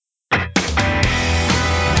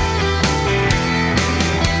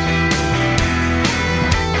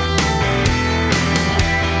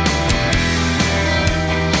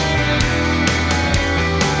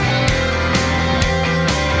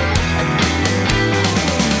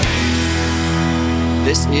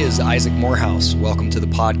This is Isaac Morehouse. Welcome to the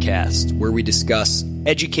podcast where we discuss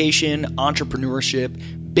education,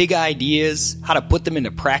 entrepreneurship, big ideas, how to put them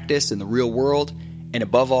into practice in the real world, and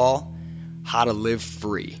above all, how to live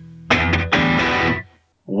free.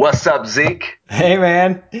 What's up, Zeke? Hey,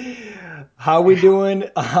 man. How we doing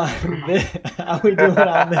on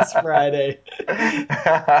this Friday?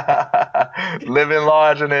 Living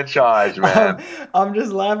large and in charge, man. I'm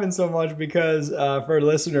just laughing so much because for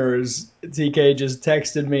listeners, TK just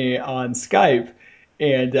texted me on Skype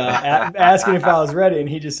and asking if I was ready, and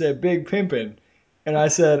he just said "Big Pimpin'," and I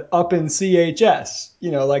said "Up in CHS,"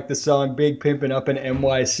 like the song "Big Pimpin' Up in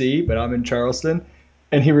NYC," but I'm in Charleston.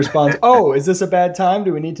 And he responds, "Oh, is this a bad time?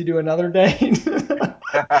 Do we need to do another day?"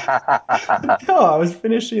 No, I was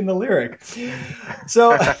finishing the lyric.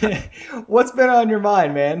 So, what's been on your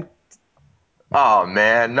mind, man? Oh,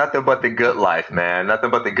 man, nothing but the good life, man. Nothing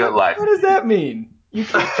but the good life. What does that mean? You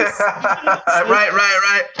can't just Right.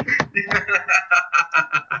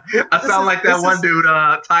 I sound like that one dude,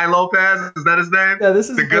 Ty Lopez. Is that his name? Yeah, this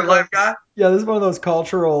is the good life guy. Yeah, this is one of those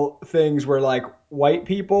cultural things where, like, white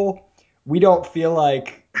people, we don't feel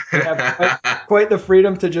like we have quite the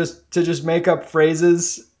freedom to just make up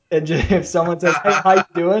phrases. And if someone says, "Hey, how you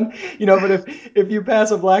doing?" But if you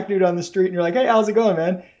pass a black dude on the street and you're like, "Hey, how's it going,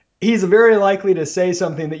 man?" He's very likely to say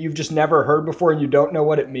something that you've just never heard before and you don't know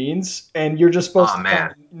what it means. And you're just supposed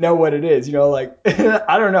to know what it is. Like,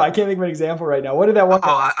 I don't know. I can't think of an example right now. What did that one?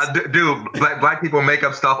 Dude, black people make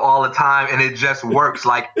up stuff all the time and it just works.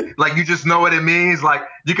 Like you just know what it means. Like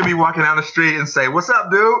you can be walking down the street and say, "What's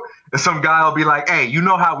up, dude?" And some guy will be like, "Hey, you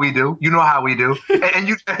know how we do. You know how we do." And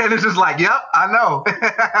it's just like, "Yep, I know."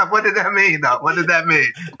 What did that mean, though? What did that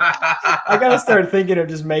mean? I got to start thinking of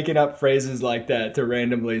just making up phrases like that to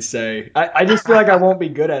randomly say. I just feel like I won't be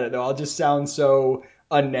good at it, though. I'll just sound so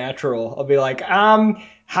unnatural. I'll be like,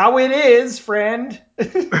 how it is, friend.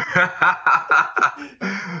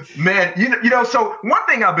 Man, so one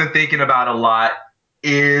thing I've been thinking about a lot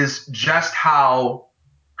is just how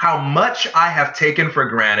much I have taken for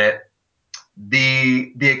granted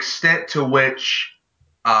the extent to which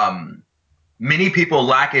many people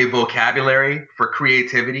lack a vocabulary for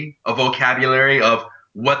creativity, a vocabulary of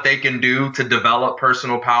what they can do to develop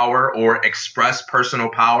personal power or express personal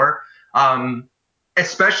power.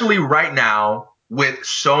 Especially right now with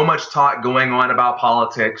so much talk going on about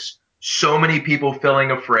politics, so many people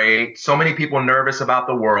feeling afraid, so many people nervous about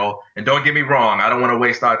the world. And don't get me wrong, I don't want to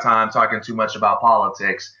waste our time talking too much about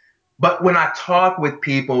politics. But when I talk with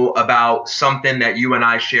people about something that you and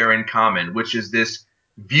I share in common, which is this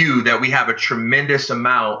view that we have a tremendous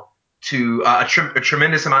amount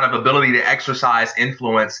of ability to exercise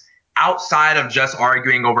influence outside of just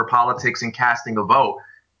arguing over politics and casting a vote,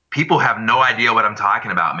 people have no idea what I'm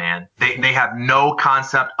talking about, man. They have no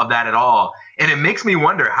concept of that at all. And it makes me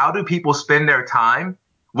wonder, how do people spend their time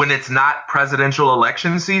when it's not presidential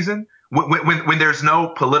election season, when there's no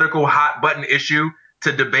political hot button issue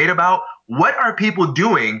to debate about? What are people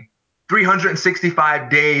doing 365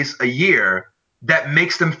 days a year that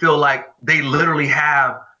makes them feel like they literally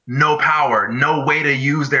have no power, no way to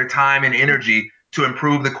use their time and energy to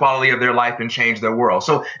improve the quality of their life and change their world?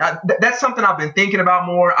 So that's something I've been thinking about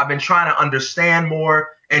more. I've been trying to understand more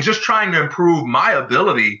and just trying to improve my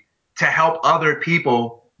ability to help other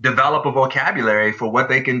people develop a vocabulary for what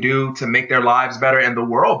they can do to make their lives better and the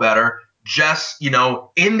world better, just,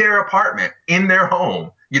 in their apartment, in their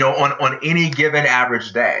home, on any given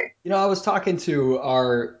average day. I was talking to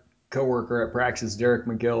our coworker at Praxis, Derek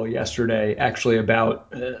McGill, yesterday, actually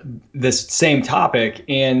about this same topic.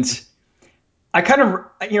 And I kind of,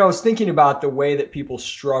 was thinking about the way that people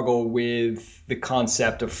struggle with the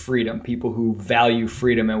concept of freedom, people who value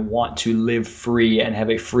freedom and want to live free and have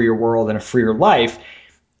a freer world and a freer life.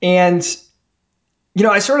 And,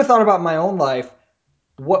 I sort of thought about my own life.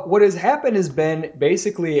 What has happened has been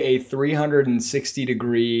basically a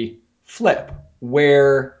 360-degree flip,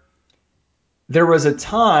 where there was a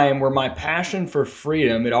time where my passion for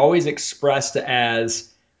freedom, it always expressed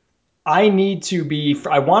as, I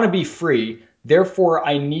want to be free. Therefore,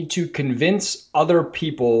 I need to convince other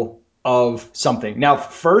people of something. Now,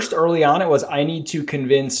 first, early on, it was, I need to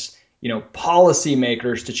convince,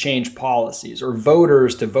 policymakers to change policies, or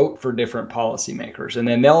voters to vote for different policymakers. And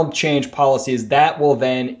then they'll change policies that will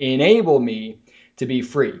then enable me to be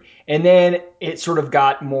free. And then it sort of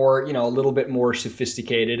got more, a little bit more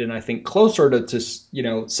sophisticated, and I think closer to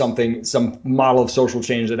some model of social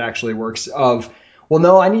change that actually works of, well,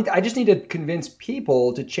 no, I just need to convince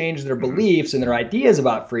people to change their beliefs and their ideas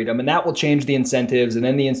about freedom, and that will change the incentives, and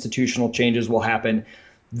then the institutional changes will happen.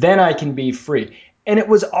 Then I can be free. And it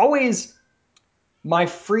was always my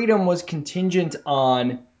freedom was contingent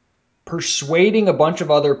on persuading a bunch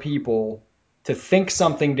of other people to think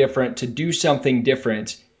something different, to do something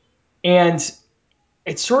different. And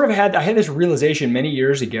I had this realization many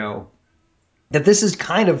years ago that this is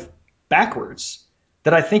kind of backwards,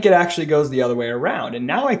 that I think it actually goes the other way around. And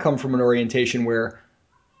now I come from an orientation where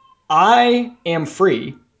I am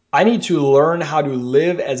free. I need to learn how to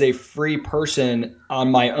live as a free person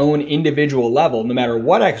on my own individual level, no matter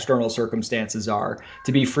what external circumstances are,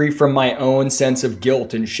 to be free from my own sense of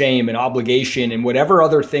guilt and shame and obligation and whatever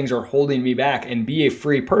other things are holding me back, and be a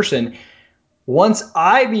free person. Once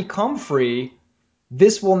I become free,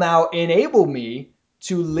 this will now enable me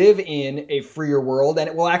to live in a freer world, and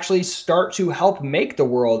it will actually start to help make the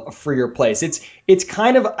world a freer place. It's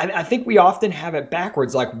kind of, I think we often have it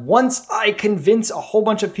backwards. Like, once I convince a whole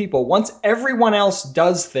bunch of people, once everyone else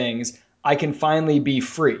does things, I can finally be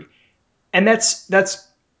free. And that's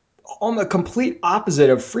on the complete opposite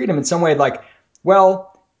of freedom in some way. Like,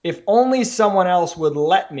 well, if only someone else would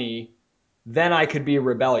let me, then I could be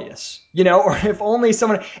rebellious, or if only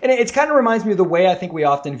someone, and it kind of reminds me of the way I think we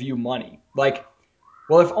often view money. Like,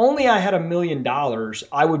 well, if only I had $1 million,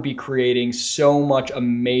 I would be creating so much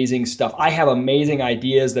amazing stuff. I have amazing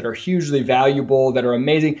ideas that are hugely valuable, that are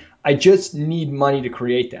amazing. I just need money to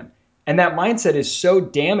create them. And that mindset is so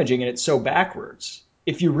damaging, and it's so backwards.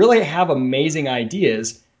 If you really have amazing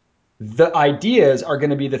ideas, the ideas are going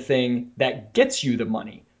to be the thing that gets you the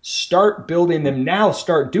money. Start building them now,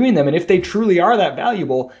 start doing them. And if they truly are that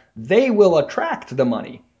valuable, they will attract the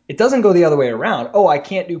money. It doesn't go the other way around. Oh, I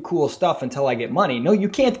can't do cool stuff until I get money. No, you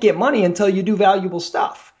can't get money until you do valuable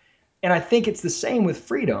stuff. And I think it's the same with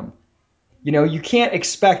freedom. You can't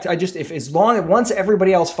expect, if as long, once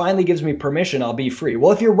everybody else finally gives me permission, I'll be free.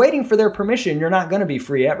 Well, if you're waiting for their permission, you're not going to be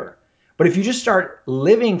free ever. But if you just start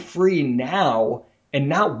living free now and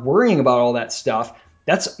not worrying about all that stuff,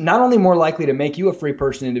 that's not only more likely to make you a free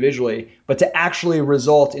person individually, but to actually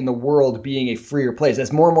result in the world being a freer place.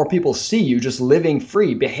 As more and more people see you just living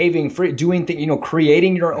free, behaving free, doing things,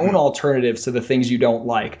 creating your own alternatives to the things you don't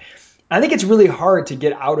like. I think it's really hard to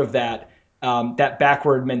get out of that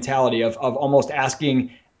backward mentality of almost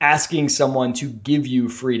asking someone to give you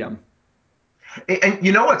freedom. And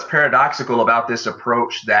you know what's paradoxical about this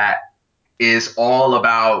approach that is all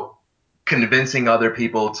about convincing other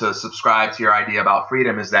people to subscribe to your idea about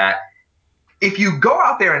freedom is that if you go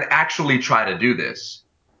out there and actually try to do this,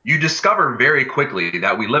 you discover very quickly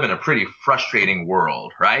that we live in a pretty frustrating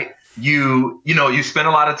world, right? You spend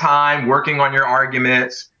a lot of time working on your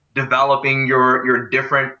arguments, developing your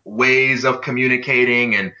different ways of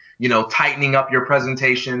communicating and, tightening up your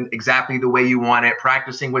presentation exactly the way you want it,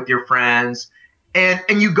 practicing with your friends. And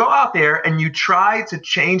you go out there and you try to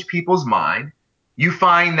change people's mind. You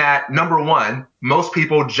find that, number one, most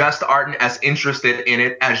people just aren't as interested in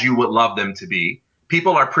it as you would love them to be.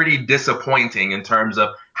 People are pretty disappointing in terms of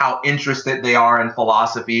how interested they are in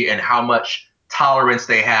philosophy and how much tolerance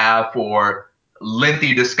they have for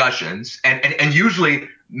lengthy discussions. And usually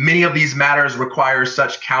many of these matters require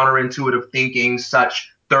such counterintuitive thinking,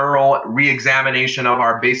 such thorough reexamination of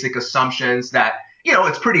our basic assumptions that,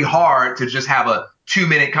 it's pretty hard to just have a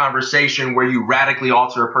 2-minute conversation where you radically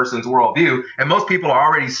alter a person's worldview. And most people are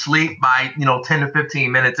already asleep by, 10 to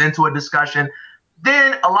 15 minutes into a discussion.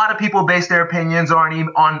 Then a lot of people base their opinions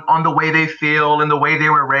on the way they feel and the way they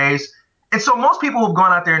were raised. And so most people who've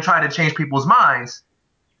gone out there and tried to change people's minds,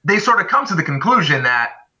 they sort of come to the conclusion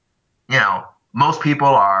that, most people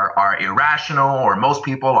are irrational, or most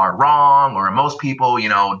people are wrong, or most people,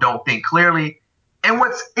 don't think clearly. And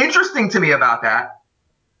what's interesting to me about that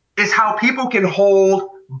is how people can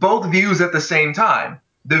hold both views at the same time.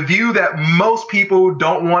 The view that most people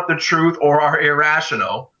don't want the truth or are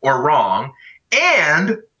irrational or wrong,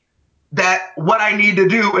 and that what I need to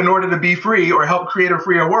do in order to be free or help create a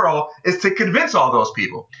freer world is to convince all those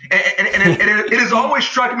people. And it has always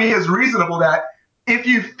struck me as reasonable that if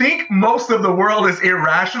you think most of the world is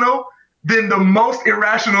irrational, then the most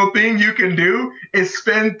irrational thing you can do is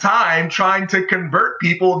spend time trying to convert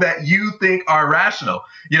people that you think are rational.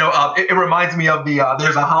 It reminds me of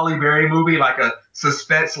there's a Halle Berry movie, like a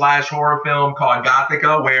suspense/horror film called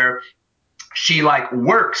Gothica, where she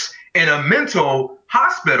works in a mental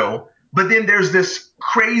hospital, but then there's this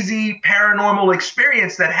crazy paranormal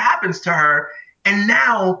experience that happens to her. And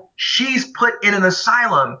now she's put in an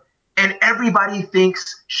asylum and everybody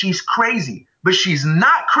thinks she's crazy, but she's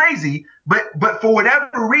not crazy. But for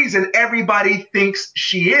whatever reason, everybody thinks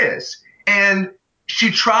she is. And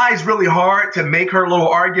she tries really hard to make her little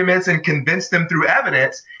arguments and convince them through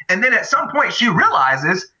evidence. And then at some point she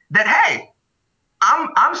realizes that, hey,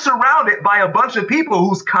 I'm surrounded by a bunch of people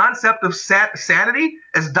whose concept of sanity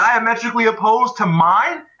is diametrically opposed to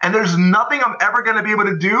mine, and there's nothing I'm ever going to be able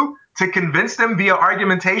to do to convince them via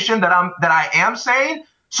argumentation that I am sane.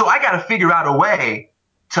 So I got to figure out a way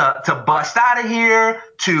to bust out of here,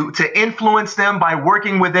 to influence them by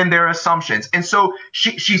working within their assumptions. And so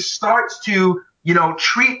she starts to,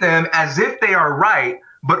 treat them as if they are right,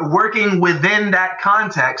 but working within that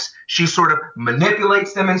context, she sort of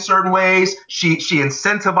manipulates them in certain ways. She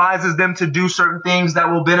incentivizes them to do certain things that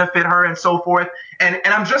will benefit her and so forth. And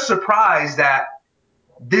I'm just surprised that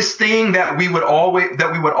this thing that we would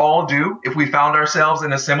all do if we found ourselves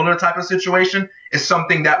in a similar type of situation is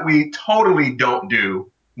something that we totally don't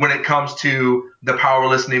do when it comes to the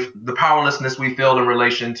powerlessness we feel in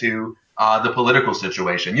relation to the political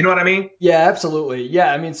situation. You know what I mean? Yeah, absolutely.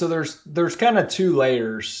 Yeah, I mean, so there's kind of two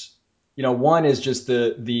layers. One is just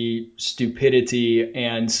the stupidity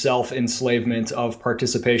and self-enslavement of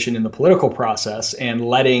participation in the political process and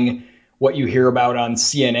letting what you hear about on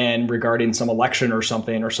CNN regarding some election or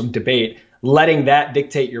something or some debate, letting that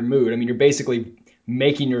dictate your mood. I mean, you're basically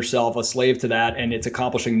making yourself a slave to that, and it's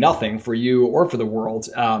accomplishing nothing for you or for the world.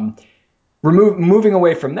 Moving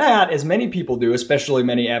away from that, as many people do, especially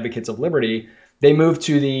many advocates of liberty, they move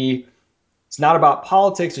to it's not about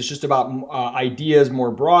politics, it's just about ideas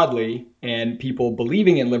more broadly and people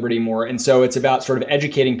believing in liberty more. And so it's about sort of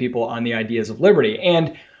educating people on the ideas of liberty.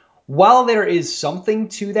 And while there is something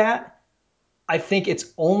to that, I think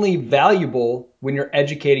it's only valuable when you're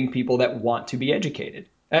educating people that want to be educated.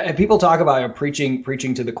 And people talk about preaching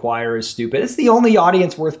to the choir is stupid. It's the only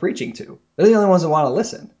audience worth preaching to. They're the only ones that want to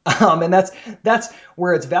listen, and that's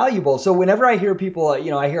where it's valuable. So whenever I hear people,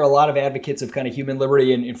 I hear a lot of advocates of kind of human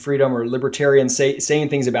liberty and freedom or libertarians saying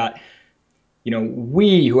things about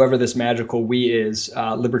we, whoever this magical we is,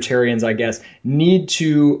 libertarians, I guess, need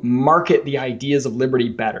to market the ideas of liberty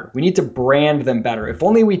better. We need to brand them better. If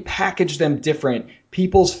only we package them different,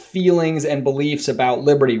 people's feelings and beliefs about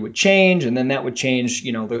liberty would change, and then that would change,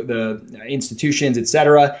 the institutions,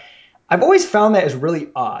 etc. I've always found that is really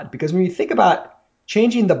odd because when you think about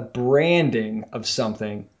changing the branding of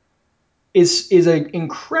something, is an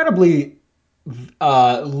incredibly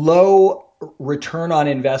low return on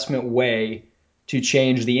investment way to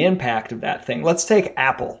change the impact of that thing. Let's take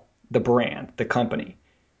Apple, the brand, the company.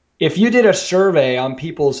 If you did a survey on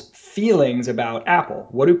people's feelings about Apple,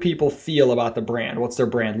 what do people feel about the brand? What's their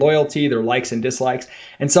brand loyalty, their likes and dislikes?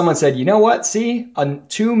 And someone said, you know what? See,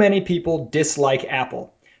 too many people dislike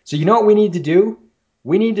Apple. So you know what we need to do?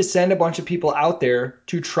 We need to send a bunch of people out there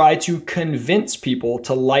to try to convince people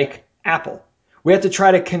to like Apple. We have to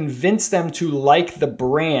try to convince them to like the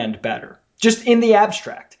brand better, just in the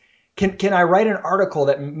abstract. Can I write an article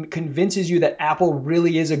that convinces you that Apple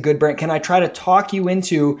really is a good brand? Can I try to talk you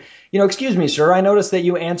into, excuse me, sir, I noticed that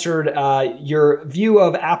you answered your view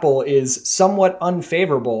of Apple is somewhat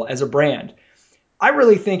unfavorable as a brand. I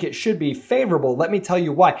really think it should be favorable. Let me tell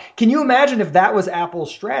you why. Can you imagine if that was Apple's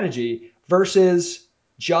strategy versus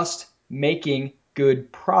just making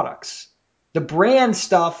good products? The brand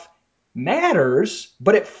stuff matters,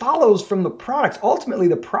 but it follows from the product. Ultimately,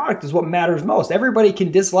 the product is what matters most. Everybody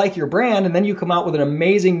can dislike your brand, and then you come out with an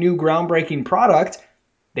amazing new groundbreaking product.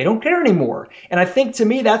 They don't care anymore. And I think to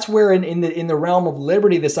me, that's where in the realm of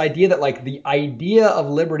liberty, this idea that like the idea of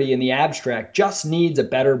liberty in the abstract just needs a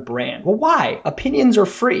better brand. Well, why? Opinions are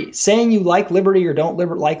free. Saying you like liberty or don't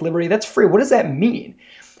like liberty, that's free. What does that mean?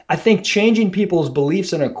 I think changing people's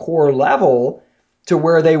beliefs on a core level to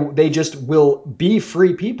where they just will be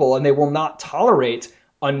free people and they will not tolerate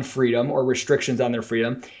unfreedom or restrictions on their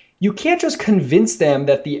freedom. You can't just convince them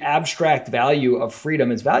that the abstract value of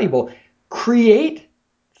freedom is valuable. Create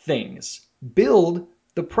things, build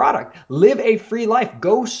the product, live a free life,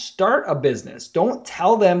 go start a business. Don't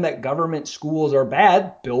tell them that government schools are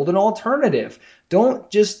bad, build an alternative. Don't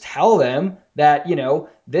just tell them that,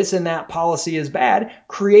 this and that policy is bad.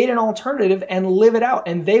 Create an alternative and live it out,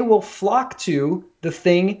 and they will flock to the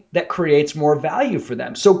thing that creates more value for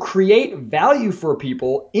them. So create value for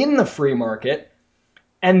people in the free market,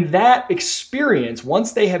 and that experience,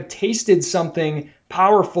 once they have tasted something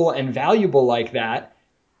powerful and valuable like that,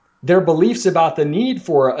 their beliefs about the need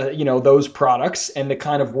for those products and the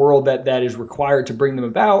kind of world that is required to bring them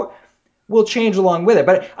about will change along with it.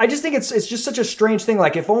 But I just think it's just such a strange thing.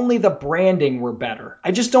 Like if only the branding were better.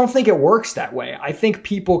 I just don't think it works that way. I think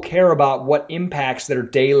people care about what impacts their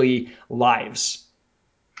daily lives.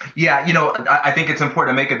 Yeah, I think it's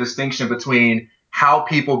important to make a distinction between how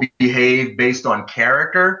people behave based on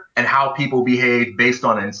character and how people behave based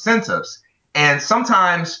on incentives. And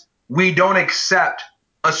sometimes we don't accept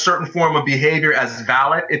a certain form of behavior as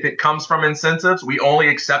valid if it comes from incentives. We only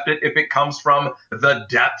accept it if it comes from the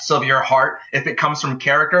depths of your heart, if it comes from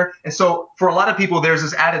character. And so for a lot of people, there's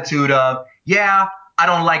this attitude of, yeah, I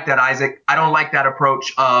don't like that, Isaac. I don't like that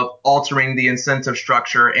approach of altering the incentive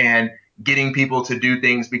structure and getting people to do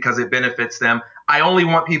things because it benefits them. I only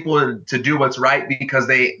want people to do what's right because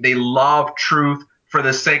they love truth for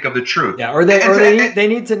the sake of the truth. Yeah, or they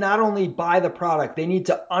need to not only buy the product, they need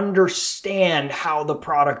to understand how the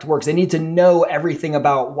product works. They need to know everything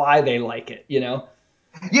about why they like it, you know?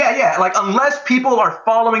 Yeah, yeah. Like, unless people are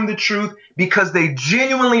following the truth because they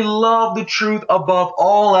genuinely love the truth above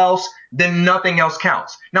all else, then nothing else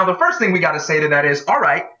counts. Now, the first thing we got to say to that is, all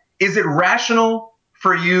right, is it rational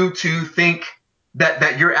for you to think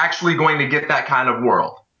that you're actually going to get that kind of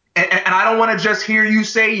world? And I don't want to just hear you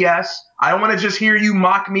say yes. I don't want to just hear you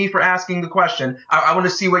mock me for asking the question. I want to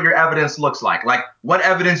see what your evidence looks like. Like, what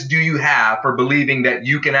evidence do you have for believing that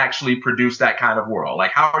you can actually produce that kind of world?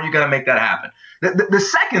 Like, how are you going to make that happen? The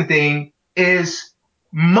second thing is,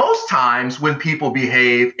 most times when people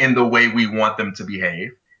behave in the way we want them to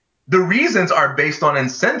behave, the reasons are based on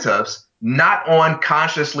incentives, not on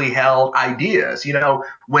consciously held ideas.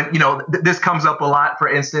 This comes up a lot, for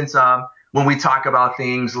instance, when we talk about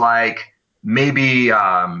things like maybe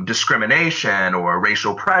discrimination or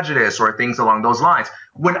racial prejudice or things along those lines.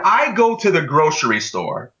 When I go to the grocery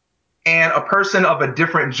store and a person of a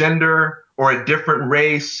different gender or a different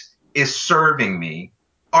race is serving me,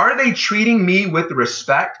 are they treating me with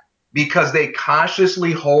respect because they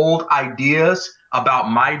consciously hold ideas about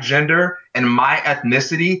my gender and my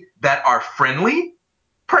ethnicity that are friendly?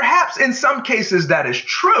 Perhaps in some cases that is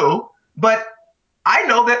true, but I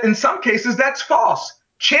know that in some cases that's false.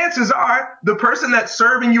 Chances are the person that's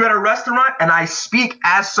serving you at a restaurant, and I speak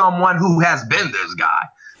as someone who has been this guy,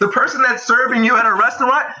 the person that's serving you at a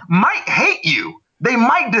restaurant might hate you. They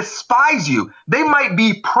might despise you. They might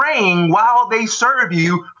be praying while they serve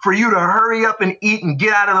you for you to hurry up and eat and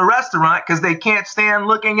get out of the restaurant because they can't stand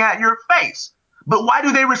looking at your face. But why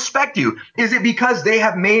do they respect you? Is it because they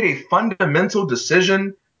have made a fundamental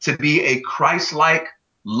decision to be a Christ-like,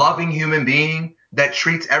 loving human being that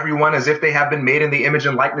treats everyone as if they have been made in the image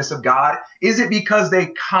and likeness of God? Is it because they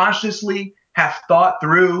consciously have thought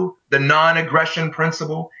through the non-aggression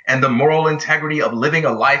principle and the moral integrity of living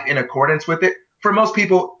a life in accordance with it? For most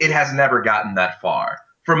people, it has never gotten that far.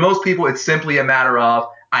 For most people, it's simply a matter of,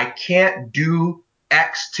 I can't do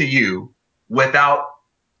X to you without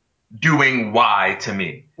doing Y to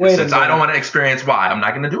me. And Wait a since I don't minute. want to experience Y, I'm not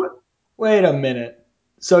going to do it. Wait a minute.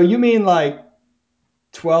 So you mean like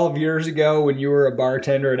 12 years ago when you were a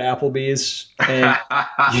bartender at Applebee's and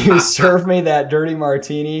you served me that dirty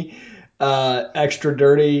martini, extra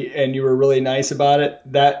dirty, and you were really nice about it?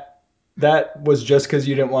 That was just because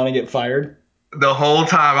you didn't want to get fired? The whole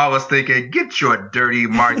time I was thinking, get your dirty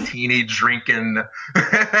martini drinking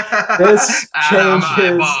This out of my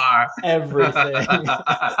changes bar. everything.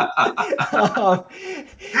 um,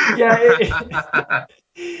 yeah.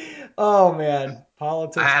 Oh man, I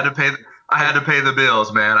politics. had to pay. I had to pay the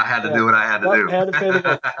bills, man. I had to Yeah. do what I had to Yep. do. Had to pay the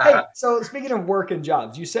bills. Hey, so speaking of work and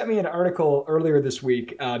jobs, you sent me an article earlier this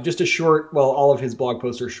week, just a short. Well, all of his blog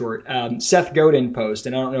posts are short. Seth Godin post,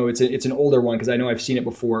 and I don't know. It's an older one because I know I've seen it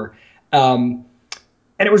before. Um,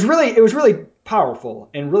 and it was really powerful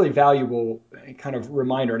and really valuable kind of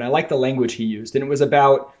reminder. And I like the language he used. And it was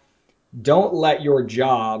about, don't let your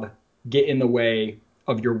job get in the way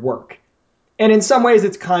of your work. And in some ways,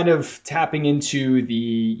 it's kind of tapping into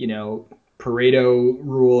the, Pareto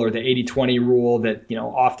rule or the 80-20 rule that,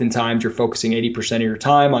 oftentimes you're focusing 80% of your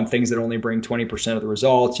time on things that only bring 20% of the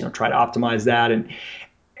results, try to optimize that. And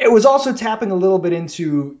it was also tapping a little bit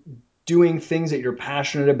into doing things that you're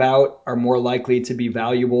passionate about are more likely to be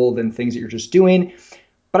valuable than things that you're just doing.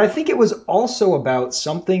 But I think it was also about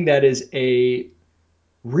something that is a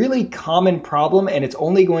really common problem, and it's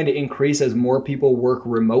only going to increase as more people work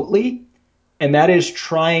remotely, and that is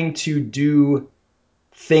trying to do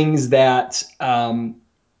things that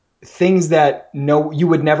no you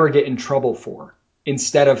would never get in trouble for,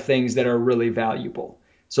 instead of things that are really valuable.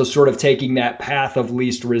 So sort of taking that path of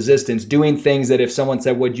least resistance, doing things that if someone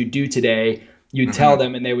said, "What'd you do today?" you'd tell Hmm.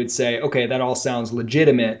 them and they would say, "Okay, that all sounds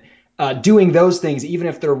legitimate." Doing those things, even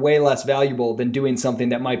if they're way less valuable than doing something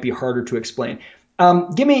that might be harder to explain.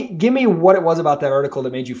 Give me what it was about that article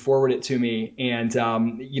that made you forward it to me, and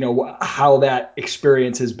how that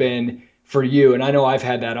experience has been for you. And I know I've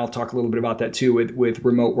had that. I'll talk a little bit about that too with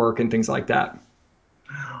remote work and things like that.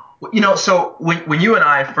 So when you and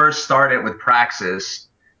I first started with Praxis,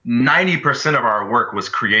 90% of our work was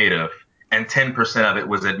creative and 10% of it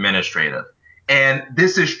was administrative. And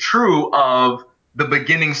this is true of the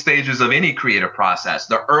beginning stages of any creative process.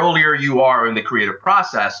 The earlier you are in the creative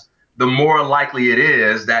process, the more likely it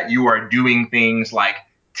is that you are doing things like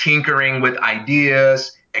tinkering with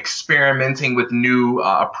ideas, experimenting with new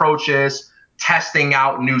approaches, testing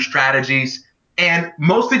out new strategies. And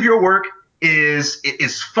most of your work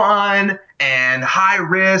is fun and high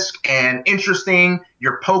risk and interesting.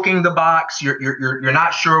 You're poking the box. You're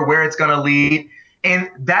not sure where it's going to lead. And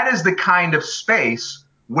that is the kind of space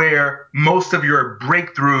where most of your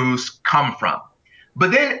breakthroughs come from.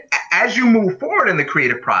 But then as you move forward in the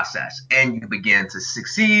creative process and you begin to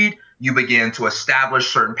succeed, you begin to establish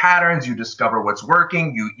certain patterns, you discover what's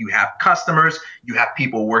working, you have customers, you have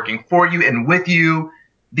people working for you and with you,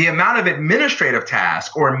 the amount of administrative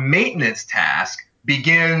task or maintenance task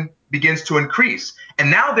begins to increase. And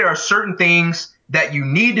now there are certain things that you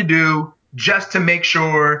need to do just to make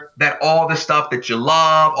sure that all the stuff that you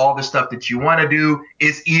love, all the stuff that you want to do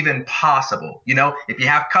is even possible. You know, if you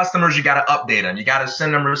have customers, you got to update them. You got to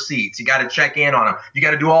send them receipts. You got to check in on them. You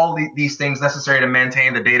got to do all these things necessary to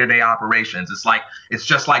maintain the day-to-day operations. It's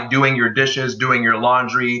just like doing your dishes, doing your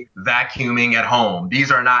laundry, vacuuming at home.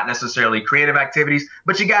 These are not necessarily creative activities,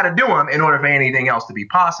 but you got to do them in order for anything else to be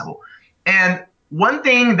possible. And one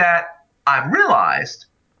thing that I've realized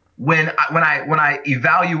when I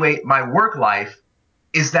evaluate my work life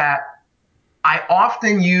is that I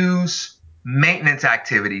often use maintenance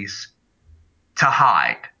activities to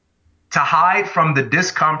hide from the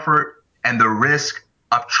discomfort and the risk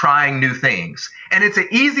of trying new things. And it's an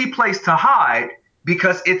easy place to hide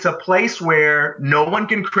because it's a place where no one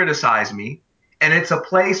can criticize me. And it's a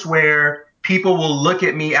place where people will look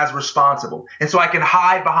at me as responsible. And so I can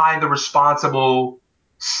hide behind the responsible,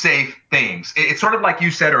 safe things. It's sort of like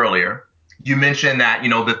you said earlier. You mentioned that,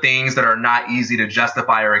 the things that are not easy to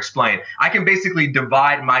justify or explain. I can basically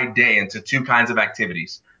divide my day into two kinds of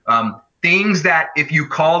activities. Things that if you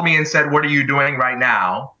called me and said, what are you doing right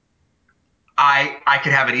now? I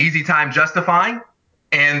could have an easy time justifying,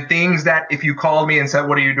 and things that if you called me and said,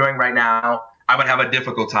 what are you doing right now? I would have a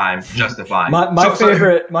difficult time justifying.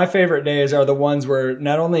 My favorite days are the ones where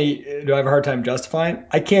not only do I have a hard time justifying,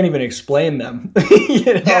 I can't even explain them.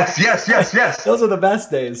 Yes, yes, yes, yes. Those are the best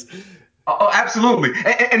days. Oh, absolutely.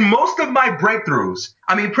 And most of my breakthroughs,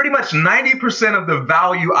 I mean, pretty much 90% of the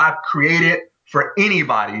value I've created for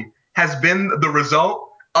anybody has been the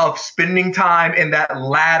result of spending time in that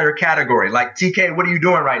latter category. Like, TK, what are you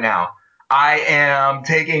doing right now? I am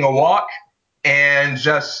taking a walk and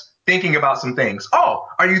just thinking about some things. Oh,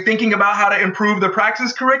 are you thinking about how to improve the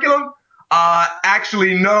praxis curriculum?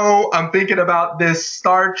 Actually, no, I'm thinking about this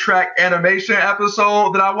Star Trek animation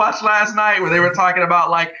episode that I watched last night where they were talking about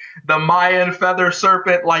like the Mayan feather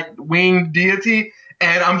serpent, like winged deity.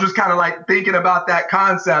 And I'm just kind of like thinking about that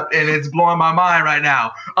concept and it's blowing my mind right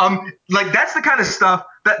now. Like that's the kind of stuff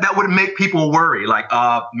that would make people worry. Like,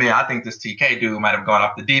 man, I think this TK dude might have gone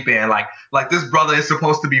off the deep end. Like this brother is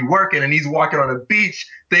supposed to be working and he's walking on a beach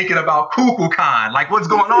thinking about Kukulkan. Like, what's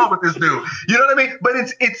going on with this dude? You know what I mean? But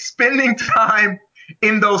it's spending time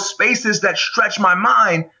in those spaces that stretch my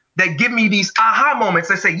mind, that give me these aha moments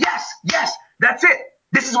that say, yes, yes, that's it.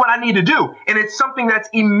 This is what I need to do. And it's something that's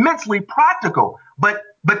immensely practical. But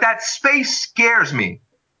that space scares me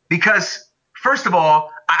because, first of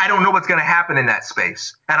all, I don't know what's going to happen in that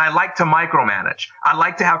space. And I like to micromanage. I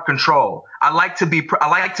like to have control. I like to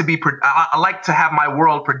have my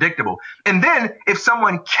world predictable. And then if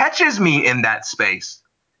someone catches me in that space,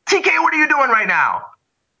 TK, what are you doing right now?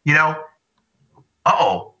 You know,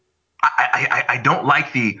 oh, I don't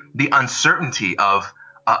like the uncertainty of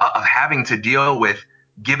having to deal with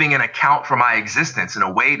giving an account for my existence in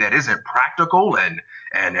a way that isn't practical and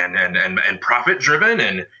profit driven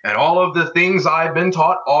and all of the things I've been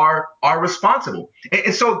taught are responsible.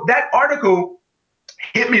 And so that article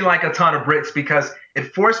hit me like a ton of bricks because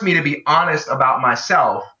it forced me to be honest about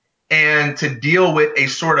myself and to deal with a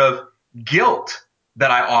sort of guilt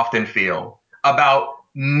that I often feel about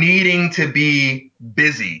needing to be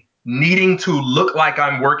busy, needing to look like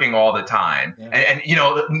I'm working all the time, Yeah. and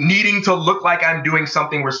needing to look like I'm doing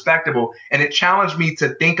something respectable. And it challenged me to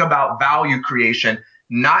think about value creation,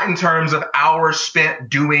 not in terms of hours spent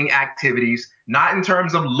doing activities, not in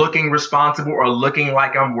terms of looking responsible or looking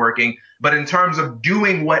like I'm working, but in terms of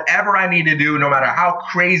doing whatever I need to do, no matter how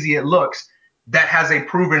crazy it looks, that has a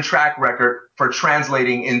proven track record for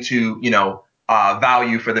translating into,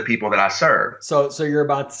 value for the people that I serve. So you're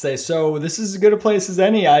about to say, so this is as good a place as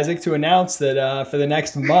any, Isaac, to announce that for the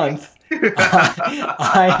next month,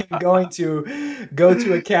 I am going to go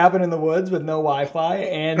to a cabin in the woods with no Wi-Fi,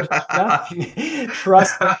 and yeah,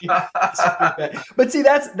 trust me, this will be bad. But see,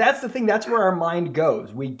 that's the thing. That's where our mind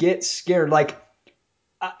goes. We get scared. Like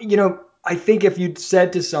I think if you'd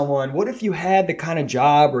said to someone, what if you had the kind of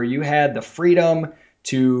job or you had the freedom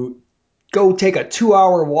to go take a 2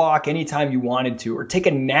 hour walk anytime you wanted to, or take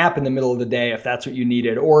a nap in the middle of the day if that's what you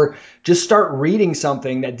needed, or just start reading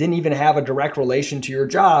something that didn't even have a direct relation to your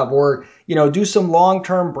job, or, do some long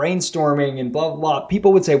term brainstorming and blah, blah, blah.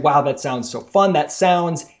 People would say, wow, that sounds so fun. That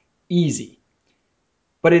sounds easy.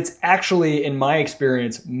 But it's actually, in my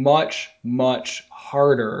experience, much, much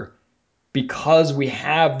harder because we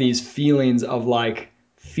have these feelings of like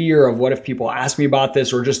fear of what if people ask me about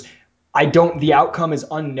this, or just the outcome is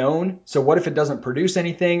unknown. So what if it doesn't produce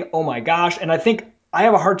anything? Oh my gosh. And I think I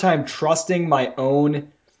have a hard time trusting my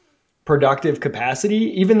own productive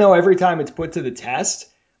capacity, even though every time it's put to the test,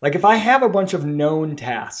 like if I have a bunch of known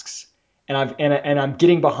tasks and I'm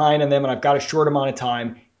getting behind on them and I've got a short amount of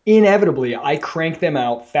time, inevitably I crank them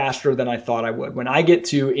out faster than I thought I would when I get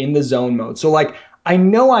to in the zone mode. So like I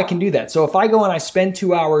know I can do that. So if I go and I spend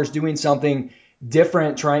 2 hours doing something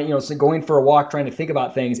different, trying, so going for a walk, trying to think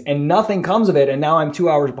about things, and nothing comes of it, and now I'm 2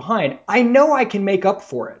 hours behind, I know I can make up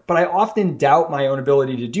for it. But I often doubt my own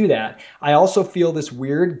ability to do that. I also feel this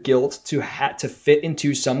weird guilt to fit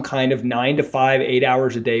into some kind of 9 to 5, 8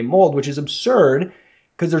 hours a day mold, which is absurd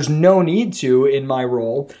because there's no need to in my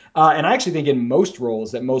role. And I actually think in most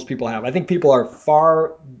roles that most people have, I think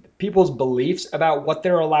people's beliefs about what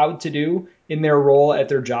they're allowed to do in their role at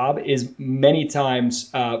their job is many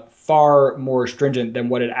times far more stringent than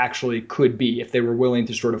what it actually could be if they were willing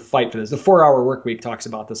to sort of fight for this. The 4 hour work week talks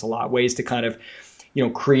about this a lot, ways to kind of,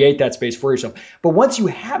 create that space for yourself. But once you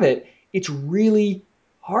have it, it's really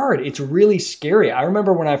hard. It's really scary. I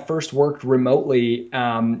remember when I first worked remotely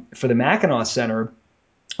for the Mackinac Center,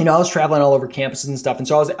 I was traveling all over campuses and stuff. And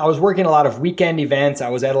so I was working a lot of weekend events. I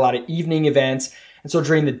was at a lot of evening events. And so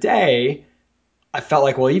during the day, I felt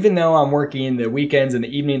like, well, even though I'm working the weekends and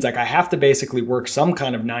the evenings, like I have to basically work some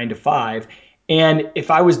kind of 9 to 5. And if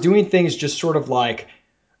I was doing things just sort of like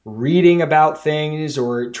reading about things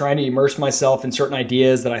or trying to immerse myself in certain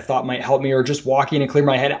ideas that I thought might help me, or just walking and clear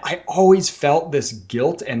my head, I always felt this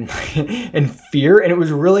guilt and and fear. And it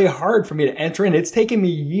was really hard for me to enter in. It's taken me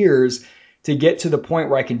years to get to the point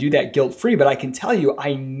where I can do that guilt free, but I can tell you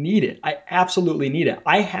I need it. I absolutely need it.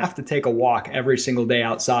 I have to take a walk every single day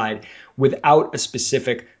outside without a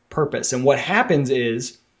specific purpose. And what happens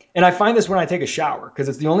is, and I find this when I take a shower, because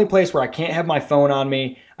it's the only place where I can't have my phone on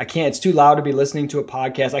me. It's too loud to be listening to a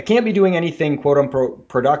podcast. I can't be doing anything quote unquote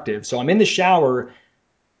productive. So I'm in the shower.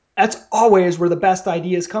 That's always where the best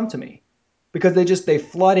ideas come to me, because they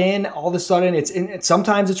flood in all of a sudden.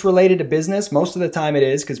 Sometimes it's related to business. Most of the time it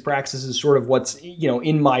is, because praxis is sort of what's,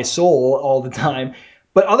 in my soul all the time.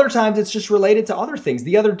 But other times it's just related to other things.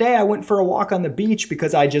 The other day I went for a walk on the beach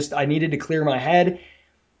because I needed to clear my head.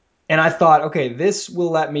 And I thought, okay, this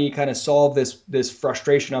will let me kind of solve this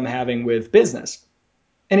frustration I'm having with business.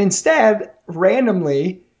 And instead,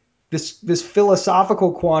 randomly, this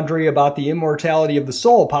philosophical quandary about the immortality of the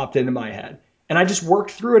soul popped into my head. And I just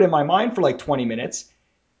worked through it in my mind for like 20 minutes.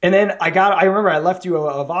 And then I remember I left you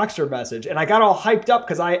a Voxer message, and I got all hyped up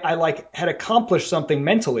because I like had accomplished something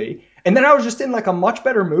mentally. And then I was just in like a much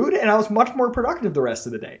better mood, and I was much more productive the rest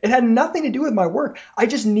of the day. It had nothing to do with my work. I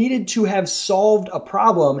just needed to have solved a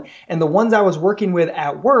problem, and the ones I was working with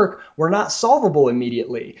at work were not solvable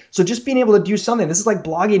immediately. So just being able to do something, this is like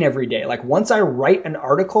blogging every day. Like once I write an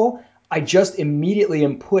article, I just immediately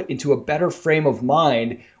am put into a better frame of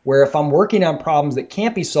mind, where if I'm working on problems that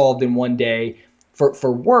can't be solved in one day,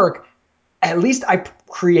 for work, at least I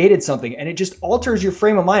created something, and it just alters your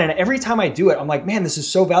frame of mind. And every time I do it, I'm like, man, this is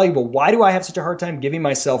so valuable. Why do I have such a hard time giving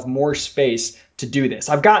myself more space to do this?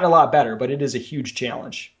 I've gotten a lot better, but it is a huge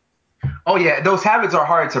challenge. Oh yeah, those habits are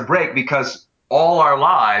hard to break because all our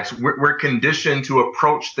lives we're conditioned to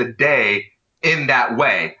approach the day in that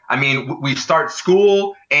way. I mean, we start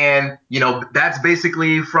school, and that's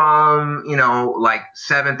basically from like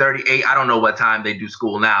 7:30, 8. I don't know what time they do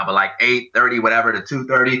school now, but like 8:30, whatever, to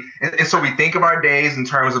 2:30. And so we think of our days in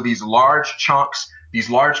terms of these large chunks,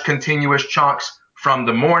 these large continuous chunks from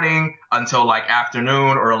the morning until like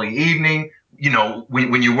afternoon, early evening.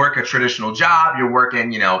 When you work a traditional job, you're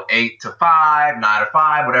working, 8 to 5, 9 to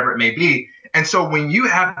 5, whatever it may be. And so when you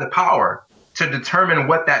have the power to determine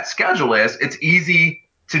what that schedule is, it's easy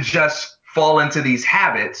to just fall into these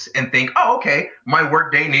habits and think, oh, okay, my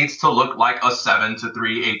workday needs to look like a 7 to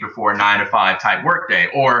 3, 8 to 4, 9 to 5 type workday.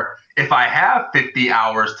 Or if I have 50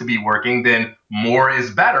 hours to be working, then more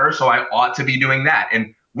is better. So I ought to be doing that.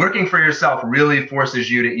 And working for yourself really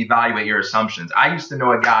forces you to evaluate your assumptions. I used to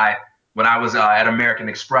know a guy when I was at American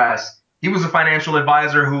Express. He was a financial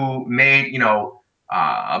advisor who made,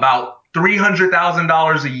 about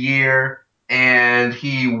 $300,000 a year. and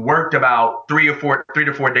he worked about 3 to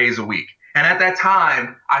 4 days a week. And at that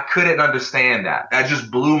time, I couldn't understand that. That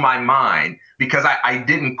just blew my mind because I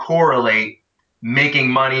didn't correlate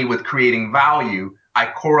making money with creating value.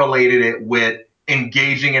 I correlated it with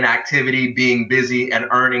engaging in activity, being busy, and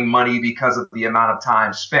earning money because of the amount of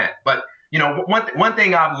time spent. But, one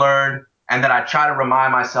thing I've learned and that I try to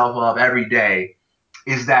remind myself of every day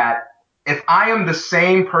is that if I am the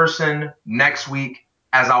same person next week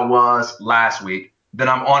as I was last week, then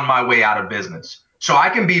I'm on my way out of business. So I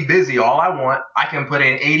can be busy all I want. I can put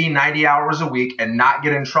in 80, 90 hours a week and not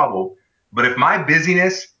get in trouble. But if my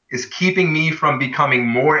busyness is keeping me from becoming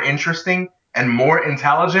more interesting and more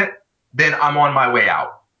intelligent, then I'm on my way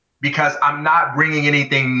out because I'm not bringing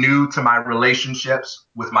anything new to my relationships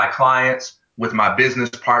with my clients, with my business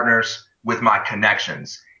partners, with my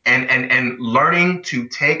connections. And learning to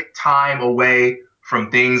take time away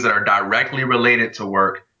from things that are directly related to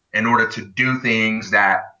work in order to do things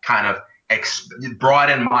that kind of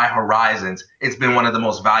broaden my horizons. It's been one of the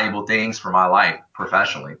most valuable things for my life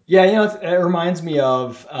professionally. Yeah, it reminds me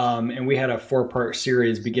of, and we had a 4-part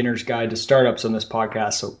series, Beginner's Guide to Startups, on this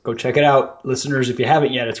podcast. So go check it out, listeners, if you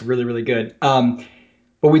haven't yet. It's really, really good. But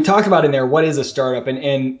we talked about in there, what is a startup?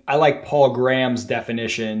 And I like Paul Graham's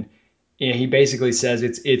definition. He basically says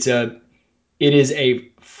it is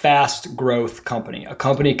a fast growth company, a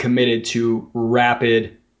company committed to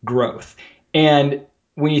rapid growth. And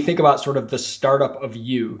when you think about sort of the startup of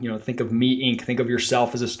think of Me Inc., think of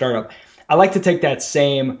yourself as a startup. I like to take that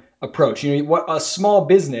same approach. What a small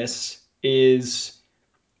business is,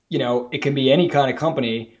 it can be any kind of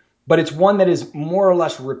company, but it's one that is more or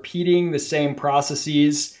less repeating the same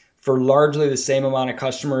processes for largely the same amount of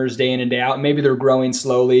customers day in and day out. Maybe they're growing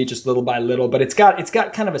slowly, just little by little, but it's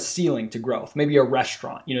got kind of a ceiling to growth. Maybe a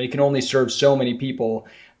restaurant, you can only serve so many people,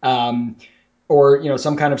 or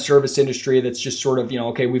some kind of service industry that's just sort of,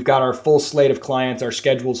 okay, we've got our full slate of clients, our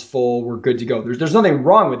schedule's full, we're good to go. There's nothing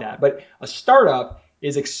wrong with that, but a startup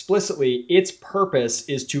is explicitly, its purpose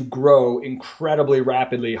is to grow incredibly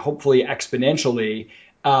rapidly, hopefully exponentially.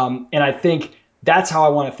 And I think that's how I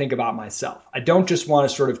want to think about myself. I don't just want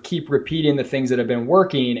to sort of keep repeating the things that have been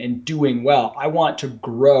working and doing well. I want to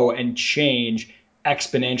grow and change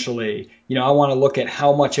exponentially. I want to look at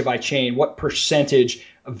how much have I changed, what percentage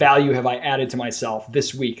of value have I added to myself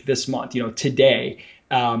this week, this month, today.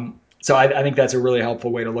 So I think that's a really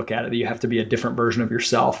helpful way to look at it, that you have to be a different version of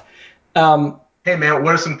yourself. Hey man,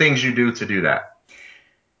 what are some things you do to do that?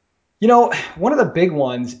 One of the big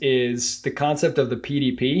ones is the concept of the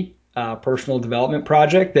PDP, personal development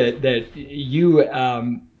project that you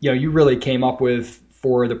really came up with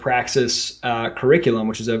for the Praxis curriculum,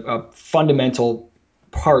 which is a fundamental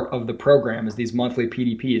part of the program, is these monthly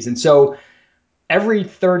PDPs. And so every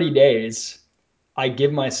 30 days, I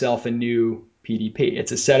give myself a new PDP.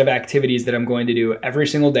 It's a set of activities that I'm going to do every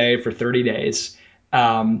single day for 30 days.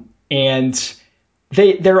 And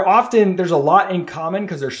they're often, there's a lot in common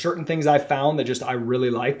because there's certain things I found that just I really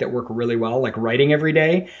like that work really well, like writing every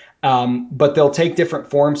day. But they'll take different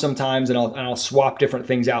forms sometimes, and I'll swap different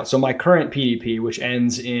things out. So my current PDP, which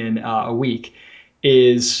ends in a week,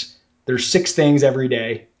 is there's 6 things every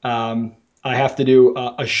day. I have to do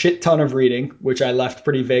a shit ton of reading, which I left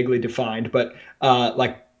pretty vaguely defined, but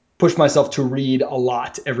like push myself to read a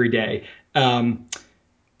lot every day.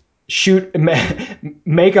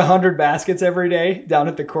 Make 100 baskets every day down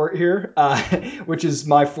at the court here, which is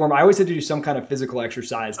my form. I always had to do some kind of physical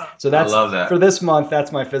exercise. So I love that. for this month,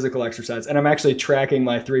 that's my physical exercise. And I'm actually tracking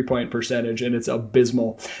my 3-point percentage, and it's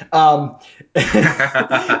abysmal.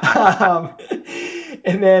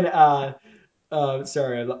 And then,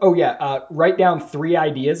 write down 3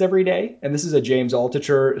 ideas every day. And this is a James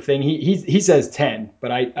Altucher thing. He says 10,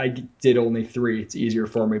 but I did only 3. It's easier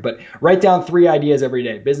for me. But write down 3 ideas every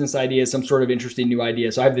day, business ideas, some sort of interesting new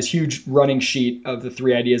idea. So I have this huge running sheet of the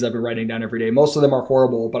 3 ideas I've been writing down every day. Most of them are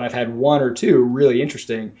horrible, but I've had 1 or 2 really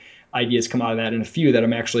interesting ideas come out of that, and a few that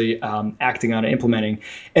I'm actually acting on and implementing.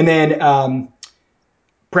 And then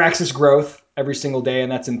Praxis growth every single day,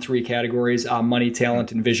 and that's in 3 categories. Money,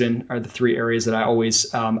 talent, and vision are the 3 areas that I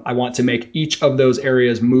always, I want to make each of those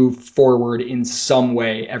areas move forward in some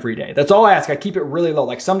way every day. That's all I ask. I keep it really low.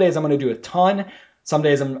 Like some days I'm going to do a ton. Some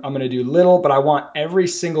days I'm going to do little, but I want every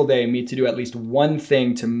single day me to do at least one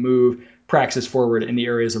thing to move Praxis forward in the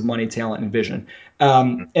areas of money, talent, and vision.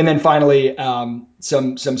 And then finally,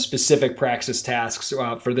 some specific Praxis tasks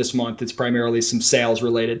for this month. It's primarily some sales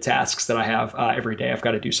related tasks that I have every day. I've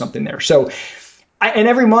got to do something there. So, and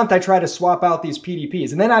every month I try to swap out these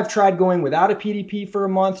PDPs. And then I've tried going without a PDP for a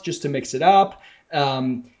month just to mix it up.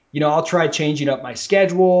 I'll try changing up my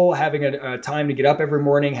schedule, having a time to get up every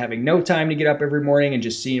morning, having no time to get up every morning, and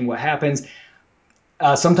just seeing what happens.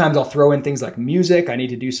 Sometimes I'll throw in things like music. I need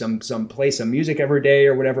to do some play some music every day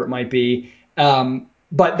or whatever it might be.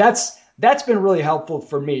 But that's been really helpful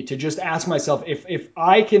for me to just ask myself if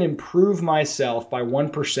I can improve myself by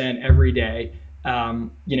 1% every day.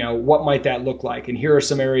 What might that look like? And here are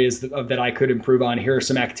some areas that I could improve on. Here are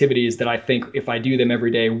some activities that I think if I do them every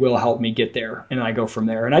day will help me get there. And I go from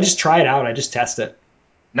there. And I just try it out. I just test it.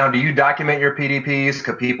 Now, do you document your PDPs?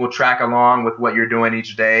 Could people track along with what you're doing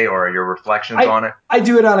each day or your reflections I on it? I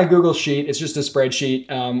do it on a Google sheet. It's just a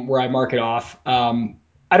spreadsheet where I mark it off.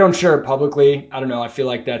 I don't share it publicly. I don't know. I feel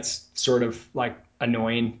like that's sort of like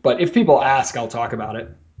annoying. But if people ask, I'll talk about it.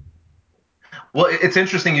 Well, it's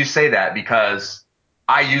interesting you say that because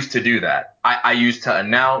I used to do that. I used to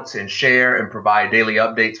announce and share and provide daily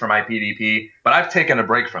updates for my PDP, but I've taken a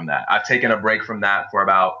break from that. I've taken a break from that for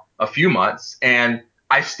about a few months and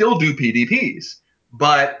I still do PDPs,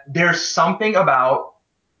 but there's something about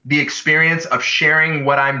the experience of sharing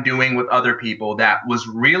what I'm doing with other people that was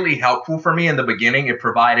really helpful for me in the beginning. It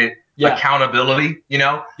provided Yeah. accountability,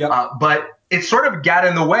 Yep. but it sort of got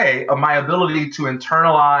in the way of my ability to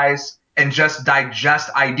internalize and just digest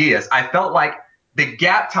ideas. I felt like the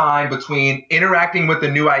gap time between interacting with a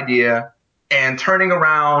new idea and turning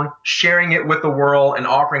around, sharing it with the world and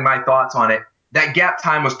offering my thoughts on it, that gap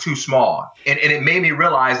time was too small. And it made me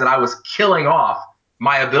realize that I was killing off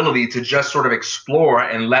my ability to just sort of explore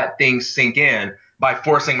and let things sink in by